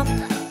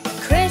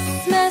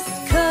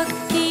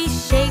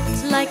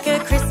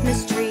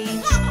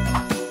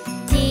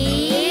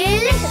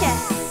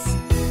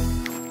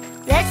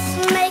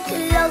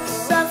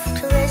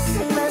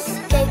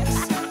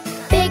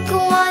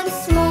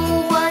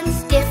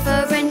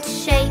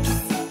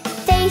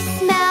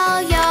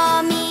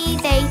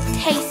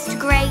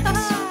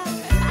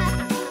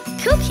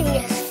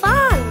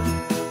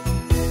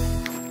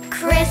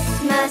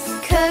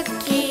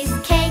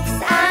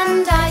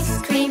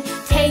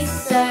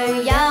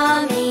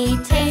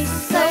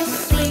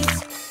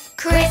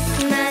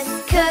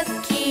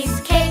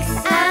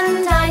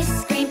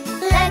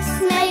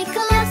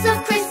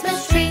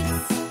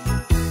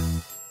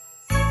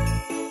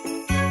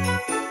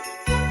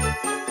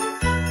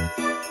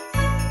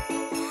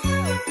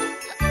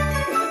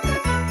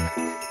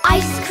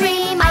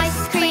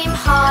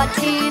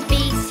to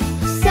beat.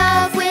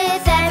 Serve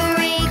with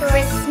every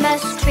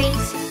Christmas treat.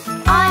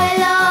 I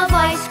love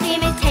ice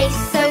cream, it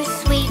tastes so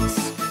sweet.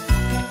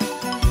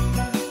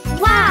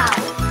 Wow!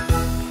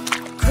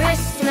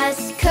 Christmas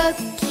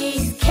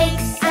cookies,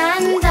 cakes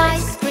and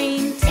ice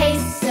cream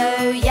tastes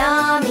so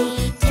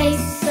yummy,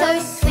 tastes so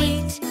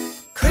sweet.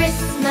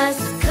 Christmas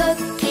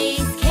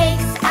cookies,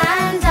 cakes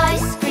and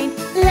ice cream.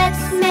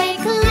 Let's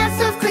make lots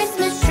of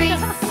Christmas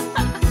treats.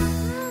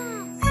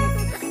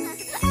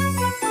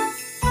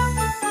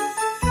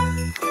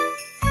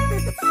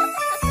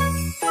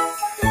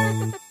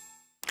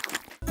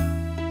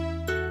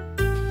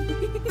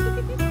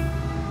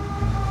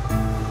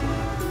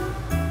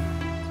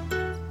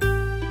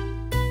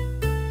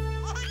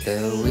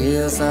 The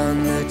wheels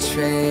on the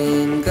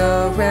train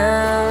go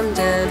round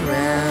and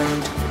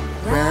round,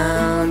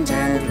 round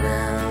and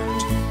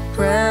round,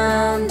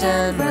 round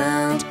and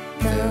round.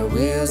 The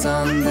wheels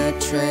on the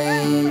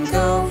train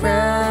go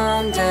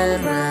round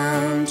and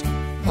round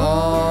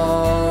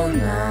all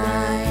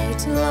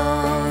night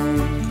long.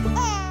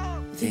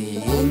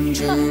 The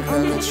engine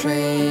on the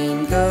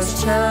train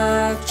goes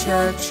chug,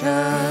 chug,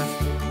 chug,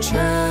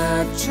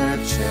 chug, chug,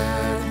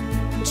 chug,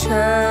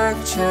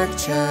 chug, chug,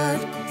 chug.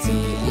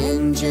 The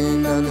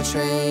engine on the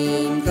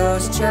train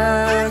goes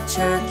chug,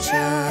 chug,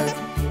 chug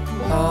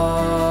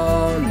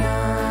all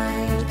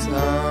night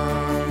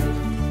long.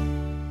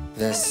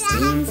 The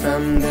steam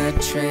from the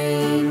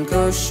train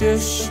goes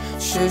shush,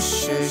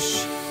 shush,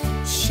 shush,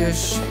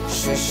 shush,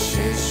 shush,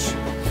 shush,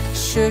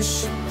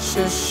 shush,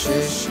 shush,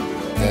 shush.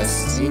 The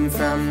steam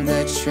from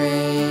the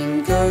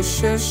train goes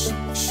shush,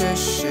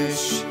 shush,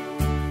 shush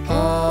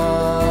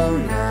all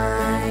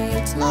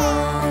night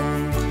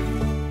long.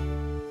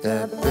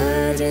 The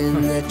bird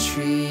in the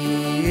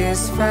tree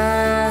is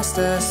fast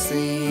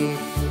asleep,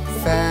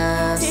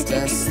 fast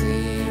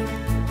asleep,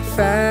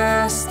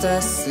 fast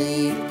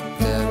asleep.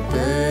 The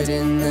bird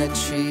in the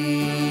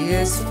tree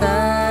is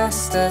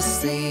fast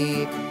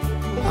asleep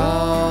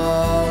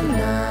all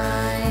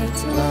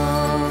night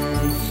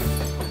long.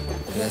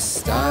 The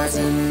stars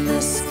in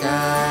the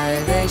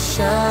sky, they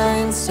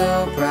shine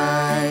so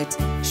bright,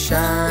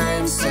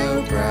 shine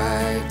so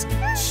bright,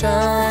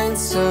 shine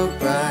so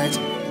bright.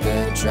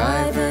 The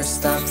driver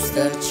stops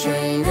the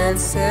train and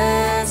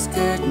says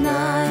good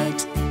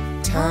night.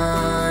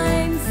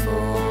 Time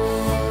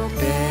for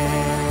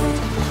bed.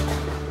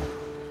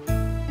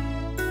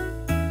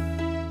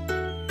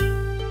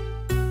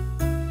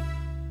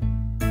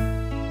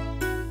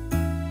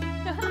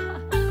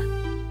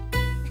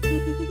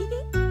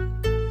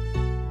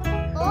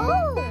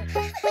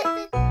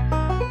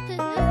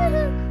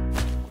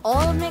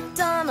 Old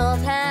MacDonald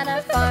had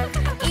a farm,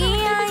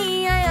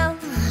 E-I-E-I-O.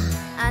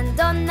 And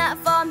on that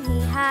farm he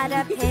had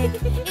a pig,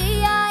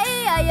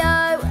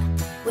 E-I-E-I-O.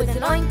 With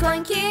an oink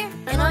oink here,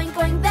 an oink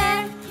oink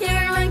there, here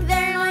an oink,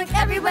 there an oink,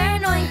 everywhere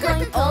an oink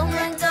oink. Old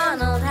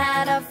MacDonald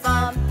had a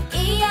farm,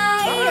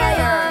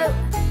 E-I-E-I-O.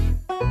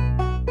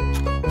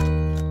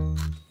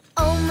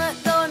 Old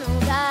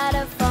MacDonald had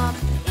a farm,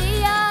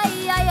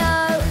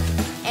 E-I-E-I-O.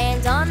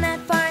 And on that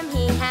farm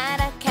he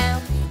had a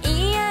cow,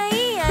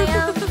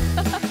 E-I-E-I-O.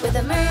 With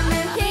a moo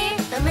moo here,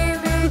 a moo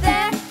moo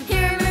there,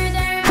 here a moo,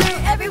 there a moo,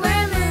 everywhere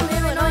a moo moo.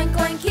 An oink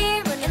oink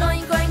here, an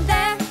oink oink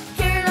there,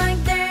 here an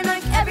oink, there an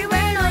oink, everywhere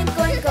an oink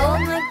oink.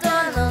 Old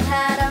MacDonald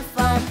had a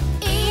farm,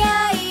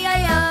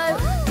 E-I-E-I-O.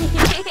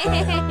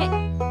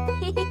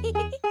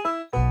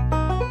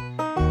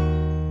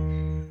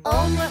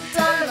 Old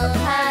MacDonald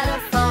had a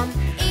farm,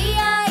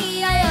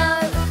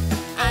 E-I-E-I-O.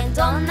 And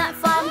on that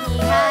farm he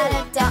had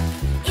a duck,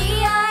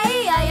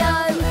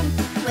 E-I-E-I-O.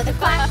 With a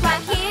quack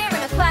quack here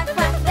and a quack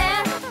quack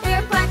there, here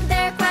a quack,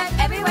 there a quack,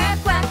 everywhere a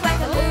quack quack.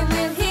 A moo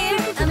moo here,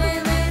 a moo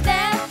moo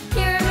there,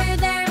 here a moo,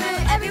 there a moo,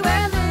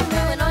 everywhere a moo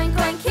moo. An oink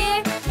oink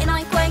here, an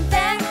oink oink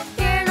there,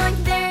 here an oink,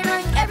 there an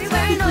oink,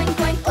 everywhere an oink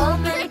oink. Old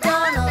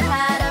MacDonald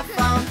had a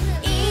farm,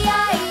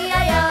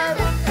 E-I-E-I-O.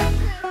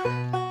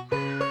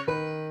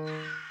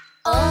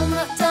 Old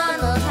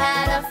MacDonald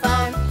had a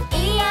farm,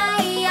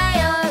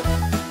 E-I-E-I-O.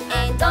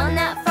 And on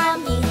that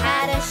farm he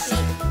had a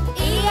sheep,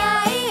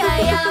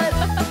 E-I-E-I-O.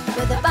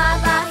 With a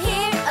ba-ba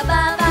here, a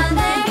ba-ba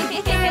there,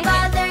 here a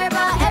ba, there a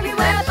ba,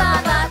 everywhere a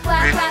ba-ba.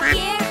 Quack quack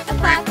here, a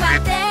quack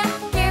quack there,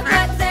 here a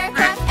quack, there a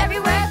quack,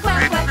 everywhere a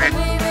quack quack. A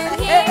moo moo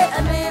here, a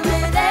moo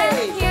moo there,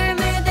 here a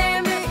moo, there a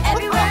moo,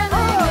 everywhere a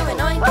moo moo. An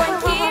oink oink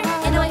here,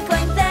 an oink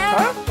oink there,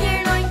 here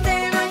an oink,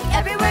 there an oink,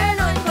 everywhere an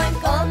oink oink.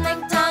 Old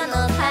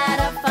MacDonald had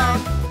a farm,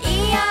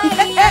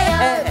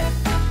 E-I-E-I-O.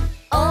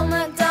 Old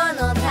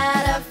MacDonald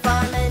had a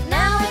farm, and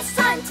now it's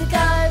time to go.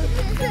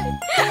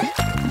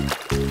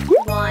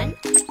 1,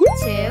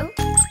 2,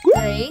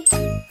 3,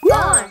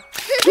 4.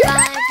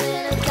 5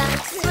 little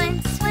ducks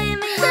went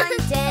swimming one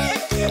day,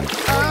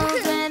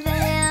 over the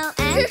hill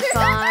and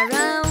far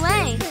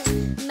away.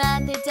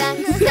 Mother duck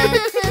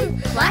said,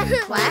 quack,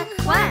 quack,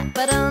 quack,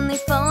 but only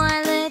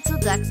 4 little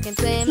ducks came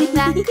swimming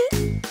back.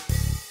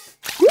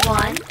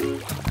 1,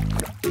 2,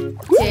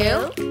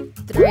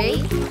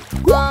 3,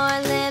 4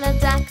 little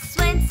ducks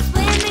went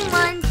swimming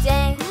one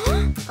day,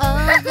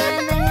 over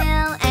the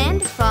hill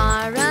and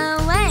far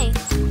away.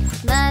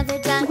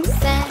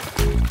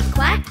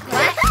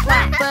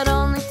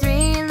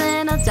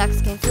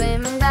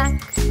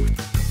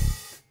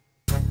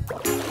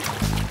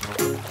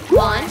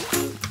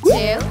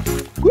 2,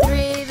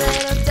 3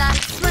 little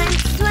ducks went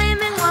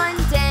swimming one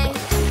day,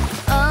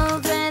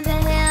 over the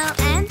hill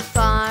and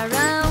far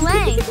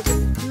away.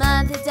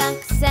 Mother duck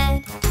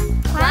said,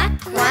 quack,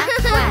 quack,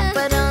 quack,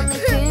 but only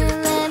 2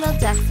 little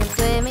ducks went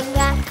swimming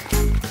back.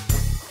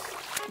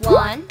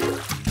 1, 2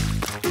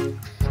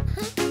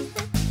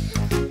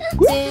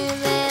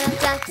 little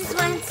ducks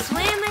went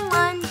swimming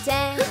one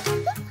day,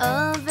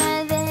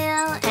 over the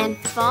hill and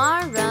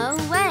far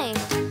away.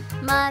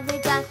 Mother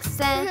duck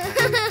said,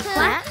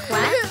 quack,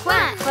 quack,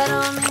 quack, but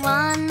only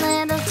 1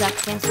 little duck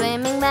came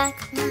swimming back.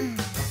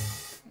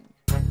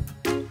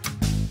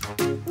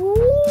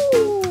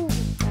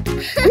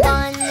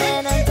 One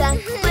little duck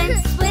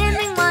went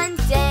swimming one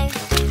day,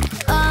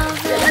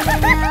 over the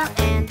hill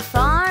and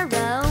far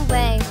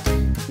away.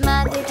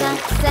 Mother duck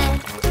said,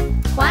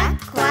 quack,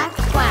 quack,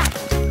 quack,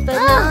 but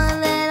no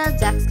little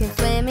ducks came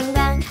swimming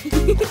back.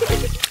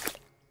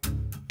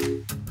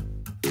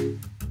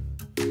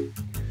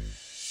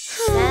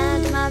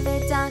 Sad mother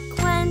duck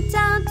went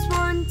out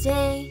one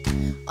day,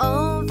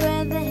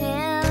 over the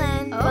hill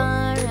and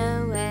far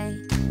away.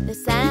 The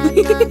sad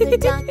mother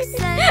duck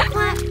said,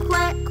 quack,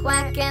 quack,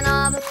 quack, and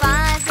all the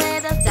 5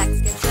 little ducks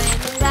came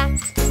swimming back.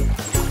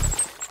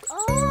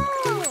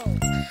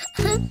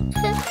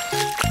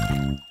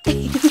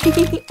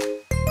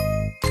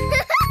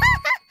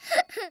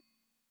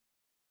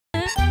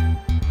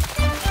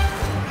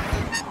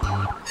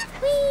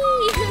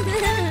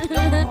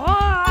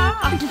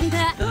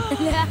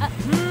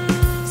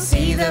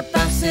 See the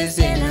buses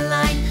in a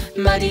line,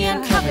 muddy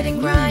and covered in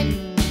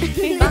grime.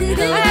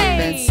 Buckle up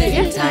and sit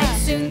in tight,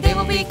 soon they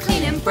will be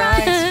clean and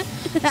bright.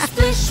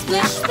 Splish,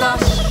 splish,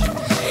 splosh,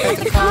 at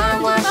the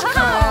car wash,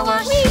 car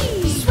wash.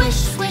 Swish,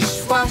 swish,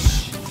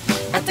 swash,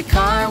 at the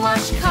car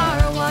wash,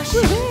 car wash.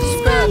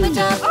 Scrub it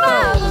up,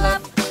 bubble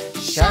up,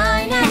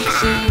 shine and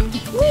sheen.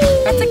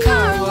 At the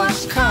car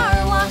wash,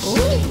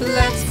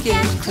 let's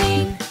get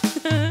clean.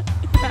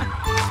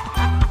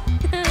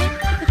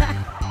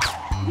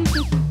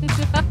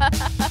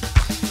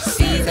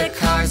 See the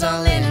cars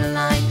all in a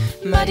line,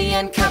 muddy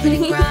and covered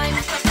in grime.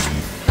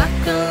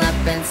 Buckle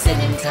up and sit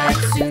in tight,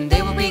 soon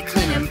they will be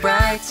clean and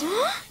bright.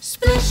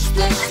 Splish,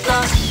 splish,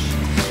 splash,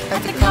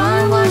 at the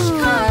car wash,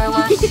 car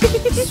wash.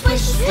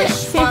 Swish, swish,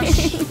 swash,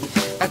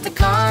 at the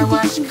car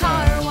wash,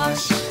 car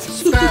wash.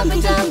 Scrub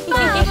it up,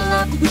 bubble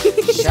up,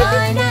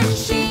 shine and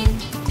sheen.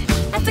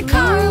 At the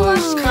car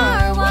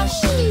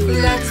wash,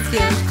 let's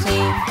get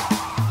clean.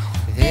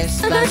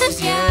 This bus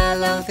is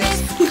yellow,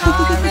 this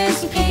car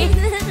is pink.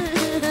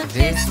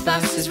 This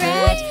bus is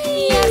red,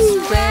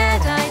 yes,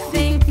 red I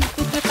think.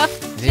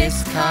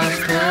 This car's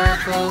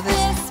purple,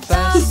 this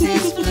bus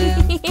is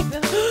blue.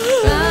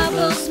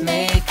 Bubbles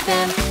make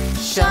them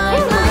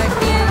shine like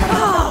new.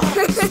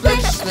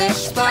 Splish,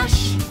 splish,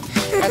 splash,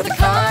 at the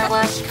car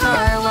wash,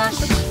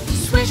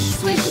 swish,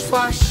 swish,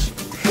 swash,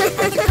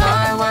 at the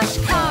car wash,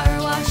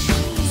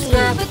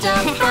 scrub it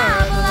up,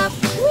 bubble up,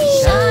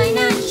 shine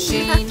and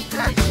sheen.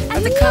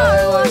 At the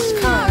car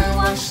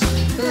wash,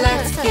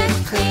 let's get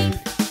clean.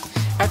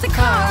 At the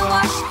car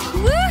wash,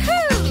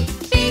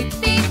 woohoo! Beep,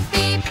 beep,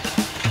 beep,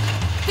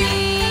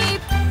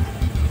 beep.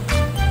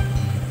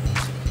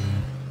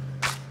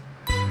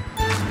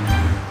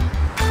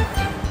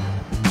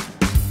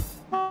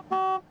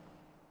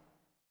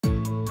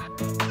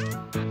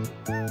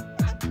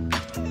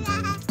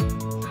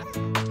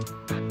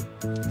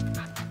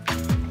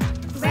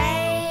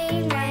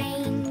 Rain,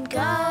 rain,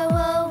 go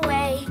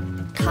away.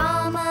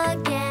 Come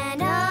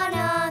again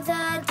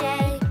another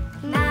day.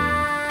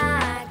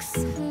 Max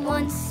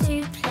wants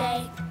to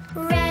play.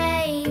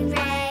 Rain,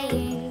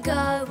 rain,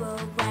 go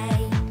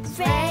away.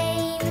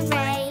 Rain,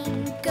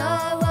 rain, go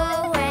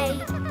away.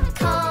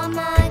 Come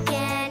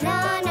again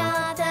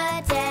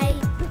another day.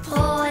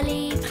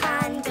 Polly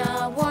Panda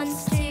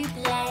wants to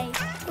play.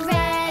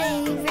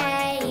 Rain,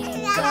 rain,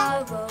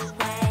 go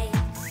away.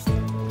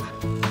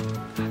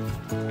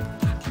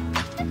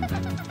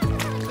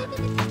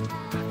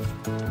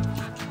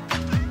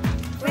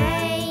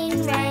 Rain,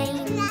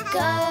 rain,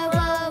 go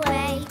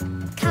away.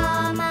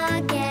 Come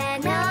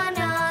again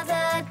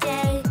another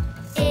day.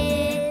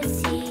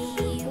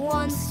 Izzy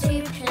wants to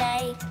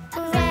play.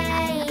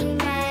 Rain,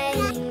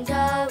 rain,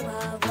 go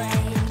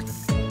away.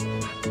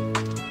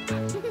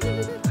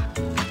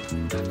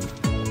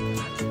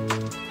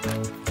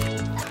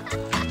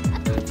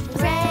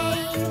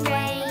 Rain,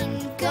 rain,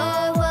 go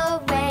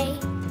away.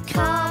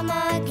 Come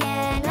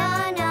again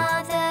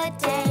another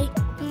day.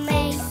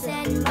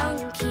 Mason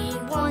Monkey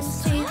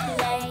wants to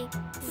play.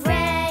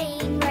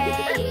 Rain,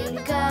 rain,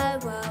 go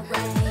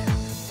away.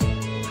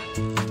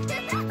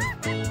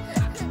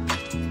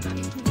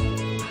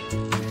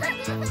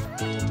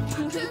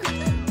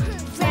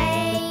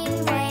 Rain,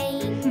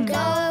 rain,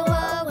 go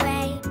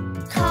away.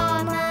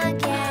 Come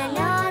again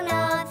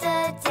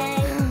another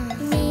day.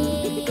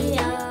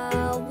 Mia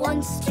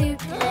wants to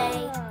play.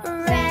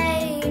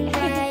 Rain,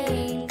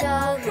 rain, go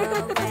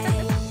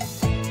away.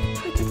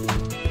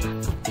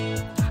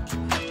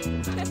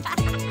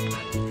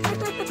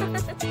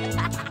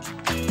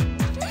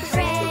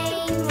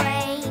 Rain,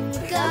 rain,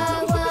 go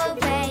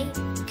away.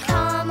 Come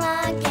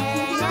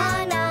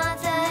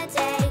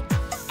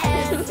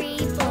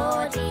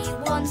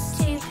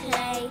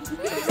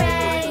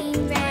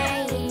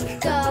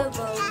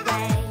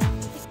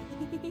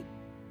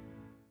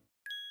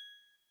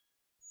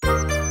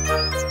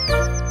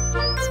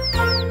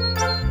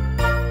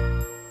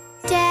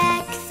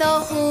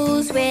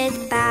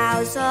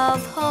house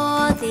of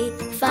holly.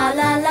 Fa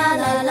la la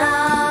la la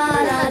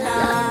la la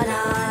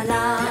la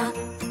la.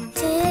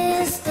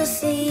 'Tis the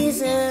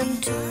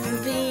season to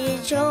be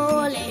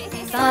jolly.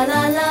 Fa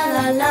la la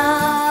la la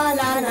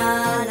la la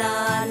la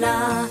la.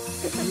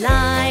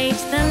 Light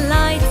the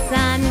lights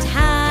and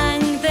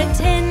hang the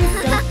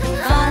tinsel.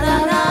 Fa la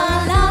la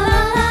la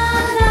la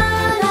la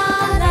la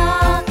la.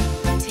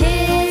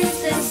 'Tis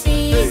the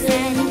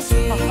season to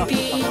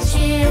be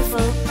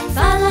cheerful.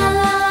 Fa la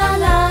la la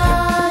la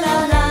la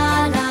la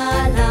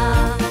la.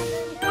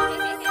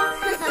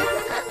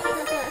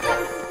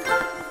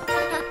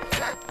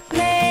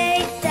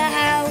 Make the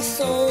house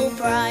all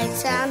bright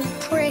and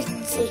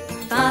pretty.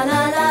 Fa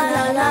la la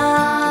la la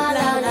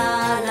la la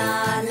la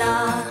la.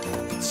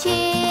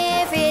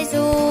 Cheer is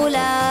all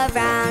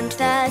around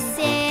the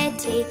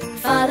city.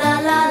 Fa la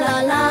la la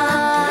la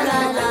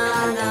la la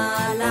la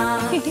la.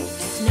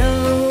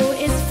 Snow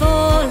is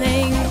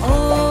falling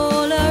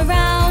all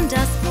around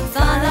us.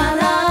 Fa la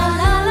la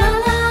la la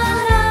la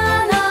la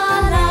la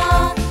la.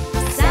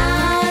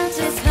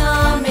 Santa's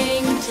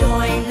coming,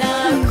 join the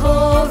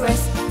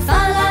chorus. Fa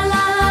la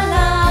la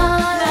la la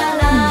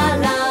la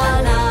la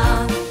la.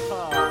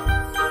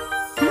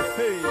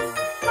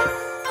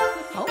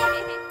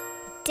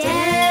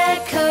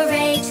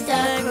 Decorate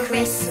the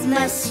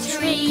Christmas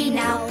tree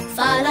now.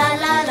 Fa la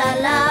la la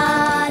la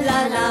la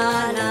la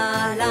la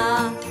la.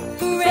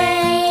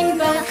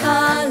 Rainbow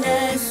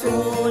colors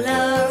all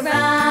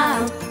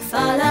around.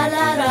 Fa la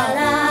la la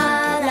la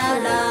la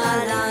la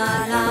la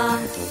la.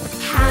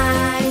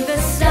 Hang the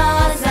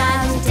stars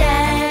and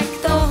deck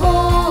the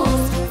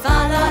halls. Fa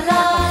la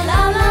la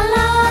la la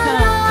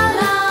la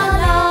la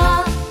la.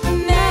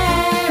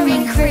 Merry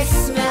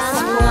Christmas,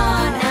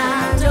 one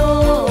and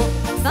all.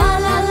 Fa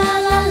la la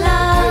la la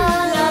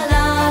la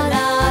la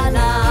la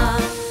la.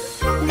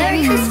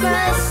 Merry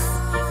Christmas.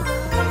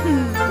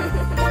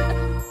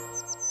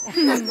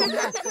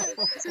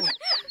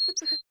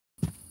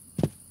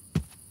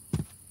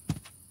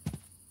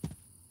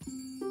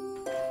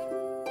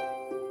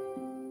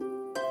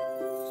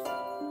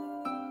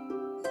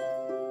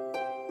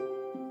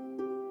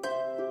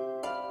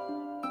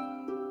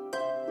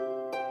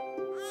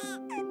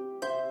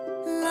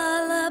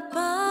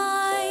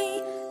 Lullaby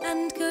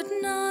and good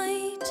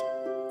night.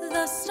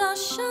 The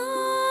stars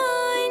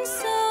shine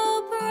so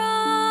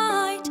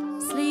bright.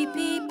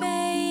 Sleepy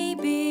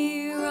baby,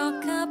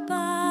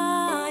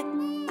 rock-a-bye.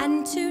 And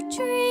to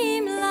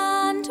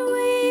dreamland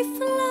we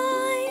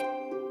fly.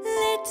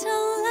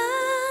 Little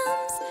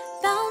lambs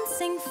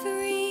bouncing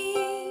free.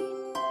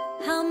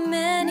 How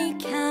many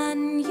can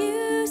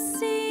you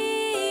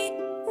see?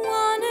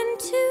 1 and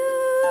 2,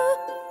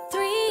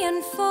 3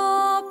 and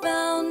 4,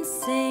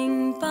 bouncing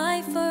by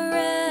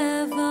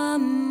forevermore.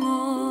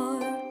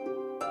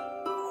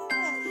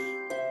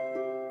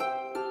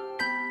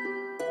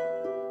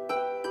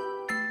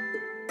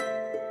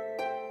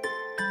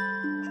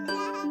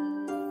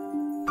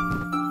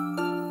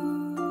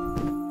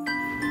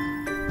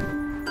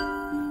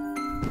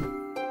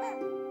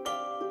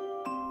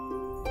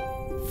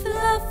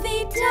 Fluffy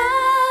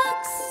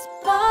ducks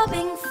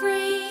bobbing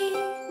free.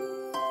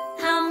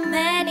 How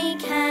many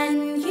can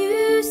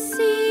you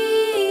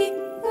see?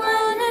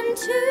 1 and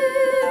 2,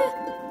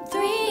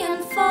 3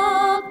 and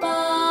 4,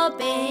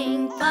 bobbing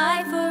by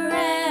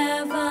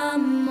forevermore.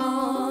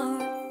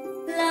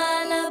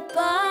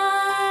 Lullaby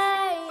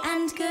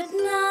and good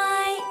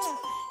night.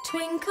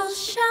 Twinkle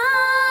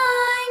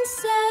shine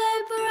so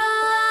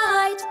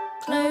bright.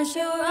 Close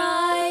your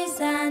eyes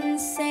and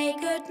say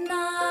good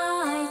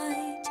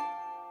night.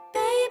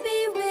 Baby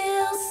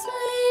will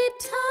sleep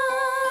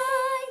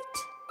tight.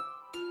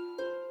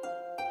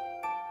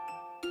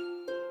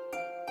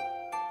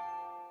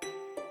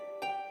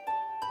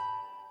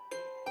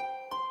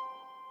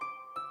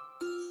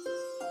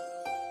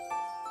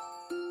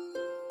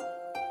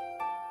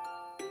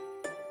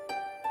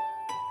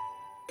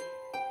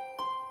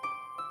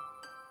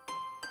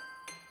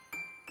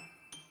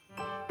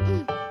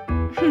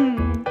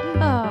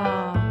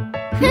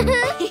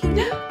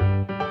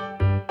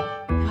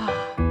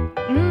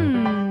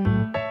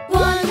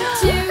 One,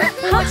 two,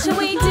 What shall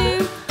we do?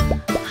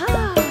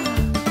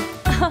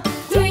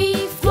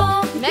 3,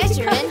 4,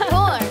 Measure and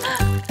pour.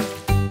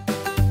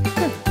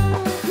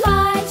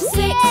 5,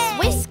 6,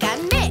 Whisk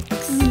and mix.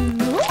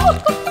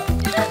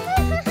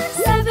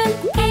 7,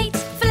 8,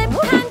 flip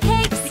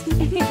pancakes.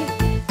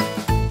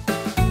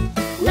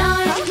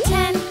 9,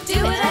 10, Do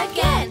it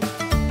again.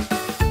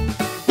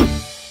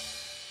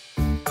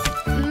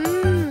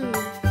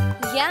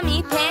 Yummy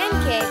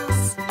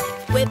pancakes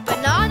with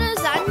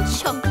bananas and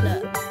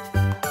chocolate.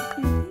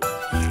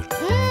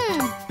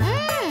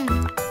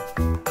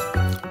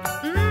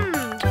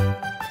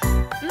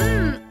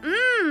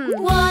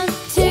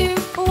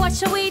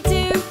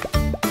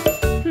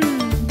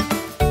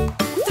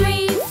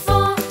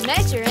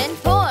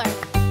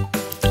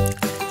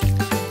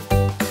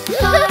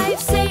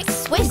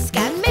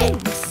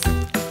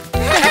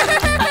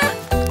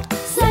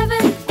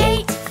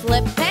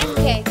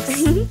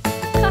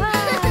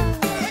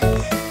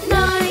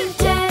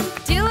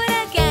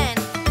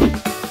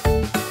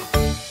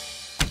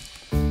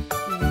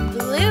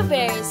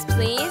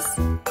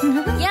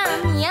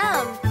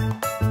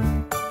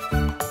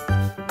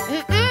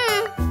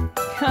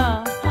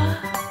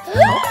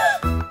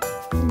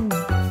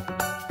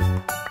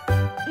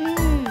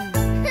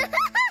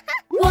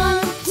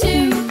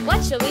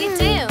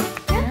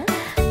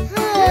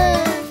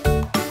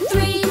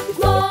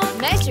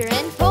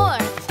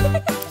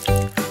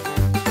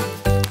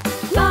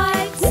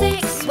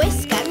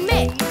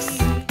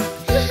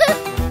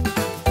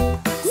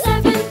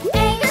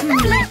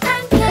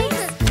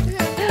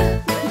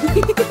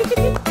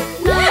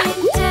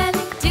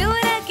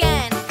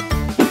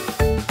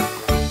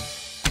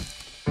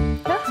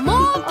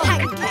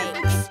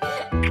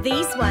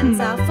 ones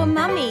are for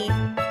Mummy.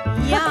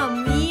 Yum,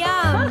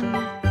 yum.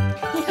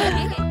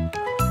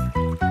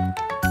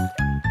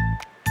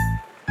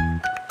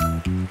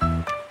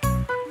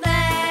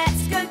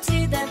 Let's go to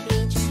the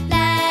beach.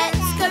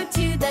 Let's go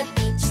to the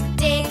beach.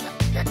 Dig,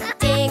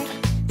 dig,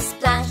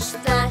 splash,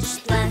 splash,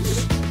 splash.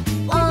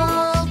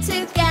 All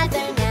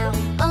together now.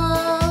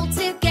 All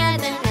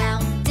together now.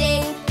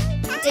 Dig,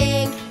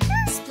 dig,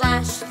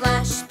 splash,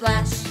 splash,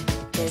 splash.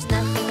 There's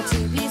nothing to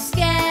be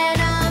scared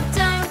of.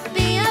 Don't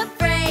be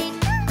afraid.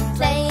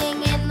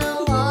 Playing in the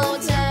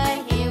water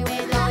here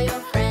with all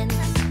your friends.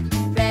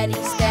 Ready,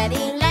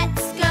 steady,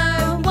 let's go.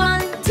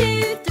 1,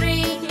 2,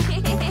 3.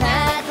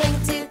 Paddling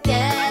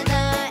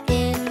together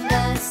in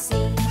the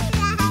sea.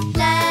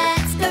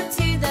 Let's go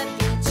to the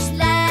beach.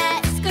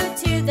 Let's go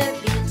to the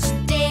beach.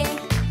 Dig,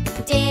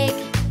 dig,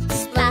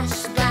 splash,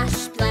 splash,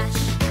 splash.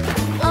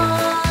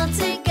 All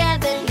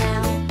together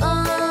now.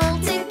 All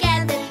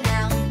together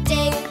now.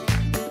 Dig,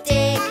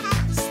 dig,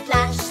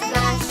 splash,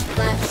 splash,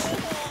 splash.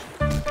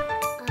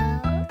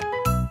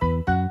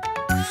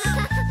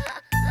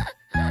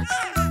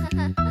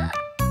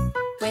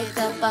 With a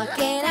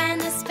bucket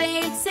and a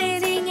spade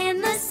sitting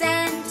in the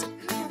sand,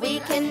 we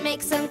can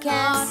make some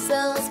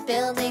castles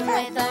building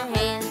with our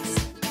hands.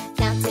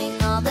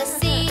 Counting all the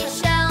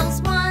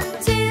seashells, 1,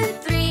 2,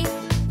 3.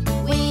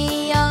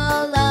 We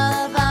all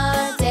love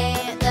our day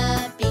at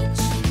the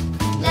beach.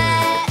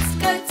 Let's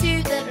go to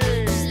the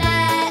beach.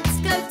 Let's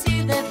go to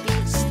the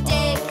beach.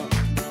 Dig,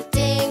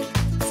 dig,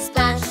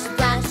 splash,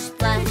 splash,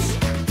 splash.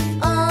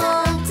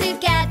 All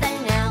together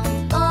now.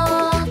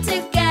 All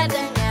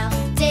together now.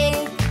 Dig,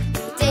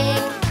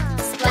 dig,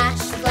 splash,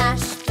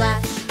 splash,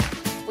 splash.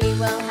 We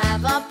will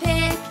have our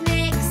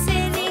picnic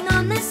sitting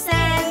on the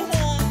sand,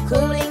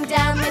 cooling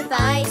down with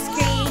ice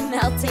cream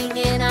melting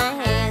in our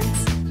hands.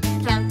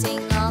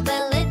 Counting all the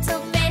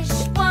little fish,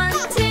 1,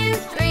 2,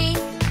 3.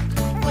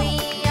 We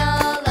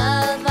all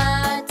love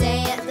our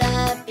day at the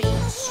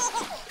beach.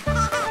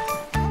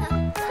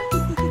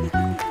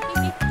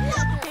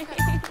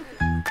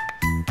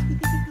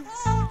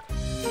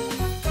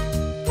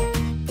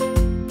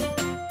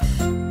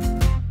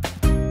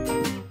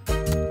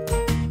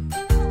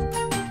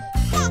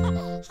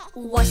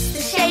 What's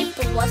the shape?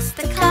 What's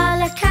the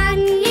color? Can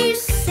you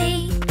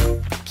see?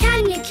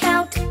 Can you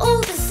count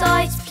all the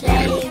sides?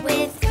 Play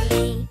with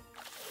me.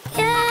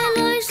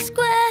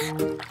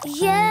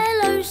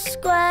 Yellow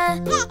square,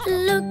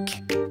 look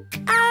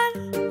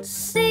and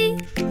see.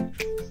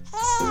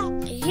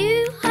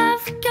 You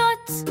have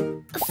got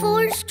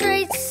 4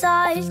 straight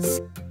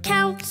sides.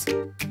 Count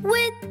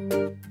with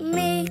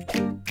me.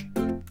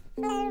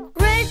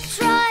 Red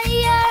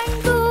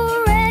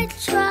triangle,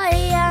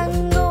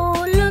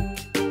 look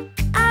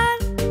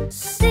and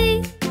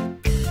see.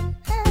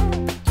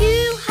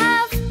 You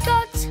have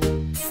got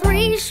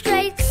 3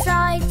 straight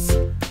sides.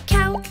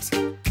 Count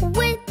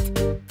with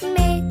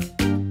me.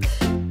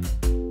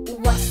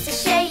 What's the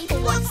shape?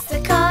 What's the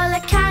color?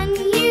 Can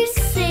you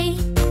see?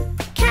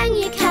 Can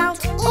you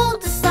count all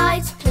the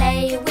sides?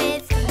 Play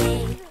with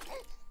me.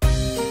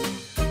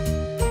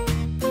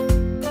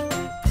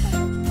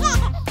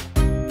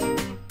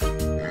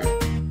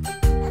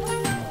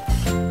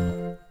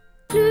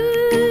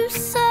 Blue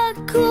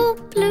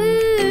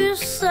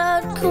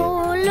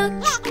circle, look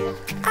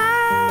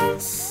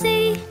and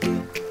see.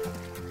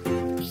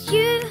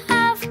 You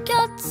have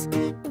got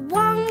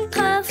 1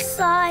 curved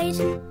side.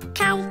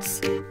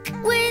 Count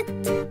with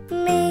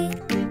me.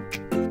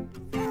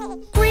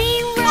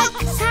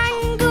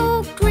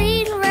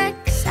 Green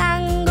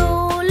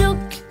rectangle,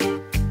 look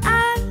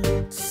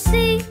and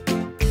see.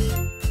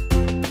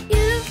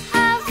 You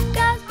have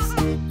got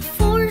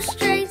 4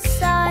 straight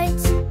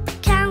sides.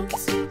 Count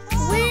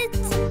with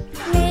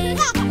me.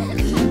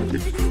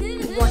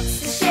 What's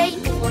the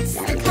shape? What's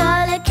the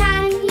color?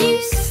 Can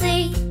you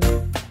see?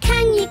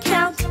 Can you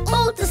count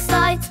all the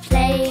sides?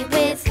 Play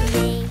with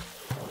me.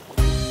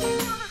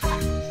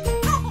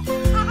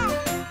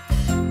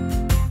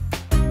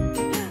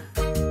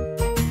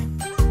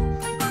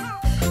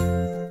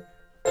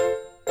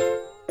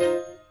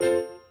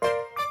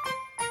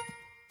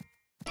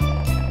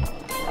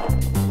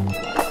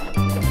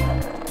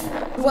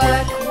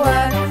 Work,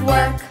 work,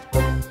 work.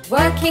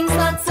 Working's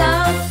lots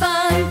of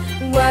fun.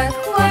 Work,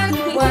 work,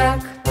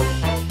 work.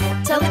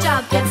 Till the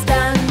job gets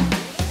done.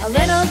 A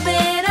little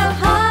bit of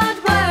hard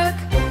work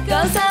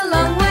goes a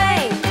long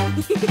way.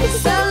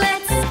 So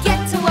let's get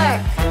to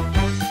work.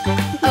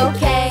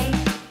 Okay.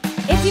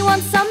 If you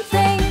want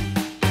something,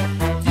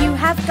 you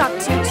have got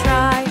to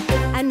try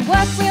and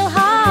work real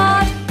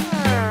hard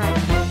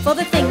for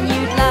the thing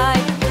you'd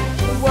like.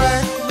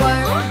 Work,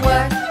 work,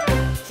 work.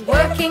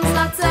 Working's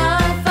lots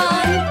of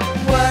fun.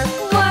 Work,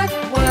 work,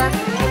 work.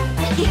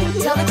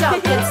 Till the job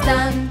gets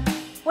done.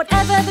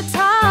 Whatever the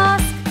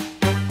task,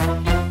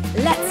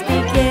 let's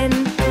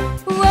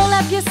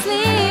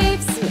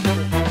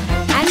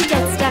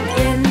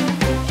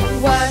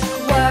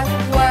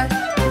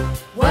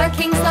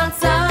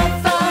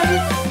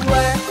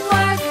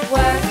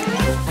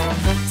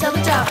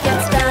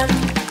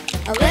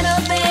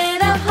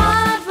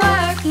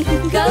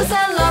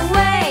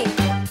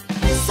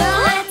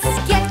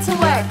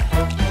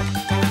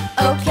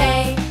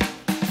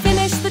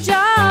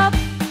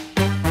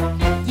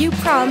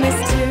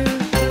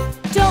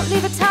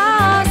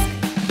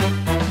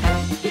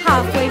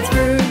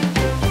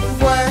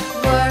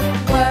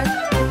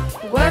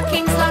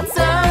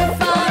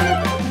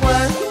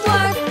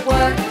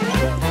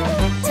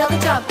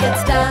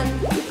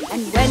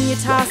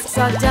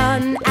are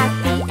done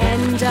at the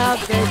end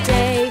of the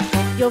day.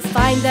 You'll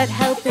find that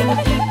helping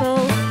people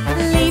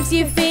leaves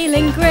you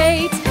feeling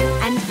great.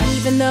 And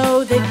even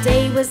though the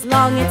day was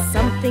long, it's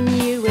something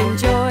you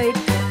enjoyed.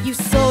 You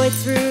saw it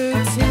through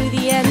to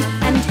the end,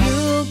 and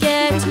you'll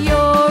get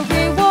your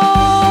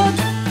reward.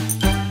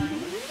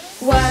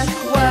 Work,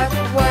 work,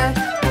 work.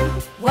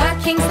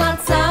 Working's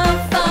lots of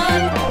fun.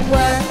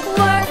 Work,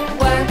 work,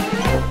 work,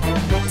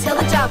 till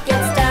the job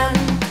gets done.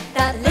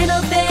 That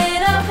little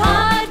bit of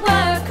hard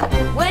work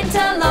went a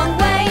long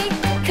way,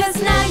 'cause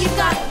now you've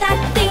got that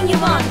thing you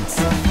want.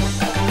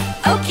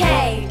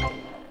 Okay.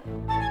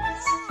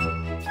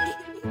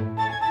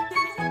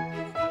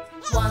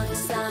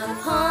 Once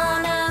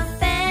upon a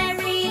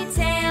fairy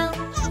tale,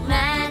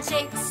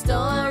 magic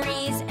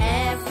stories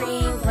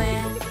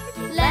everywhere.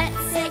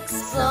 Let's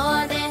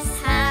explore this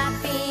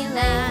happy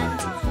land,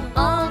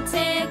 all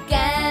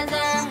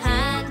together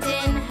hand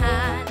in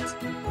hand.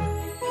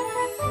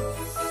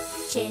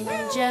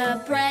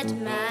 Gingerbread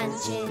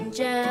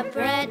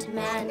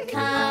man,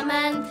 come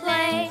and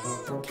play,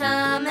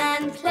 come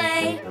and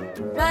play.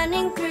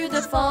 Running through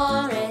the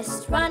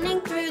forest,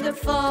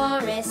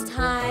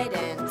 hide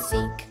and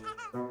seek.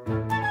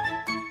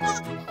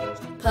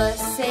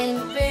 Puss in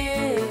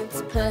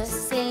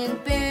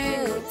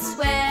boots,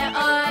 where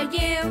are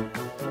you?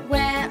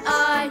 Where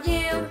are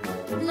you?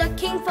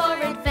 Looking for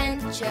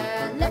adventure,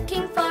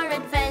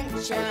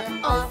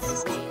 off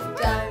we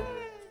go.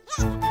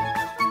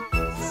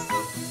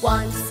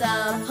 Once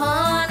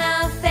upon a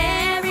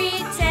fairy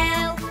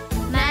tale,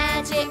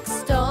 magic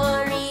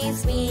stories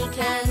we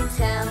can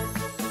tell.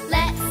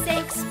 Let's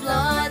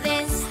explore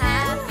this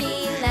happy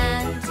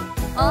land,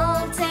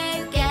 all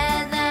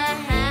together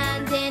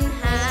hand in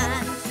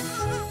hand.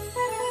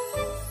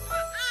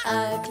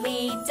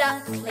 Ugly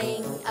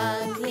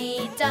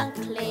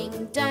duckling,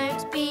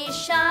 don't be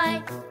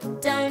shy,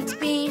 don't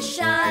be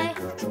shy.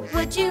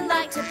 Would you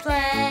like to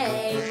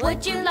play?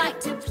 Would you like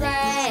to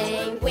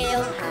play?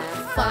 We'll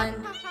have fun.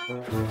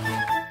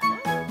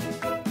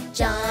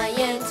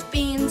 Giant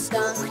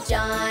beanstalk,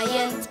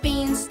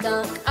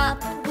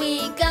 up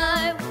we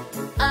go,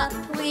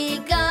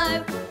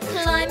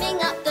 climbing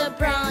up the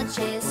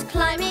branches,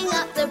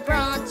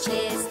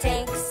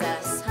 takes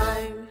us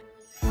home.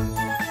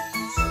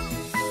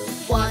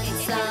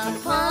 Once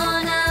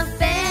upon a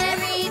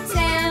fairy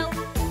tale,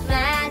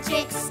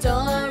 magic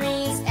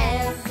stories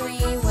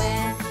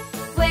everywhere.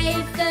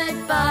 Wave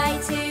goodbye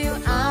to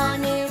our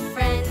new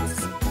friends,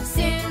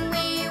 soon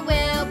we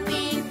will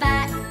be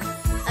back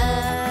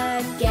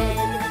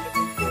again.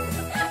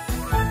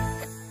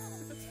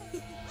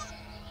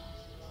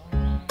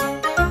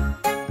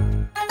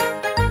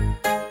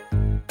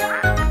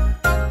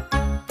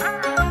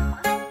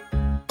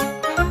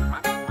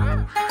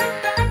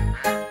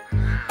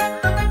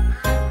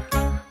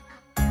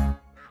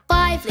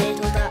 5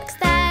 little ducks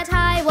that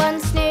I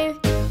once knew,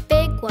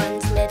 big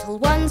ones, little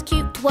ones,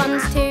 cute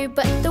ones too.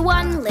 But the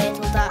one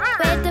little duck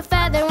with the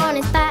feather on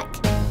his back,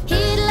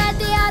 he led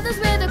the others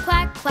with a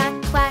quack, quack,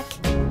 quack,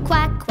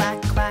 quack,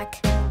 quack, quack,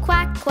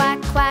 quack, quack,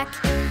 quack.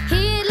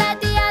 He led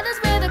the others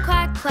with a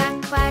quack, quack,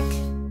 quack.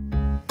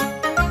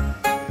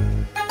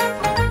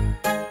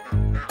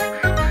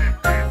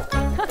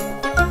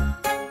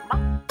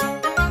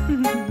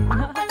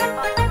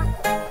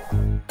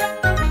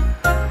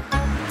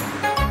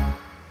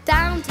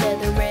 Down to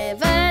the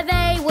river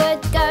they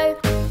would go,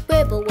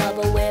 wibble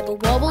wobble, wibble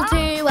wobble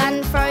to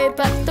and fro.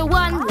 But the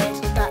one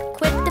little duck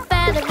with the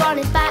feather on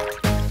his back,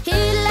 he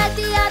led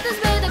the others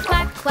with a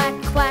quack, quack,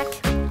 quack,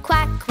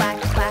 quack, quack,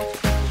 quack,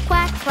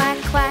 quack, quack,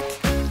 quack.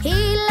 He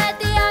led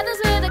the others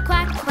with a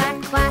quack, quack,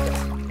 quack.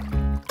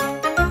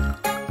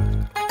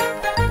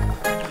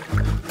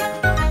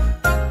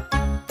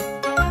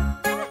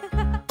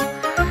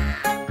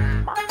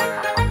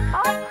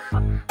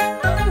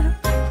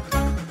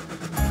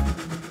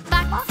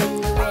 Back from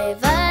the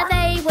river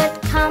they would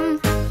come,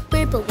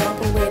 wibble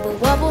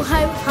wobble,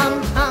 ho hum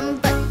hum.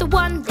 But the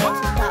one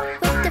little duck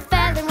with the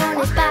feather on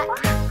his back,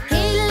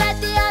 he led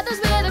the others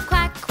with a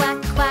quack, quack,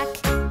 quack,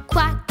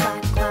 quack,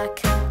 quack, quack,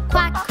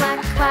 quack, quack,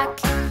 quack.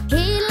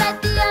 He led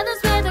the others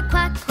with a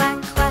quack, quack,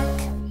 quack.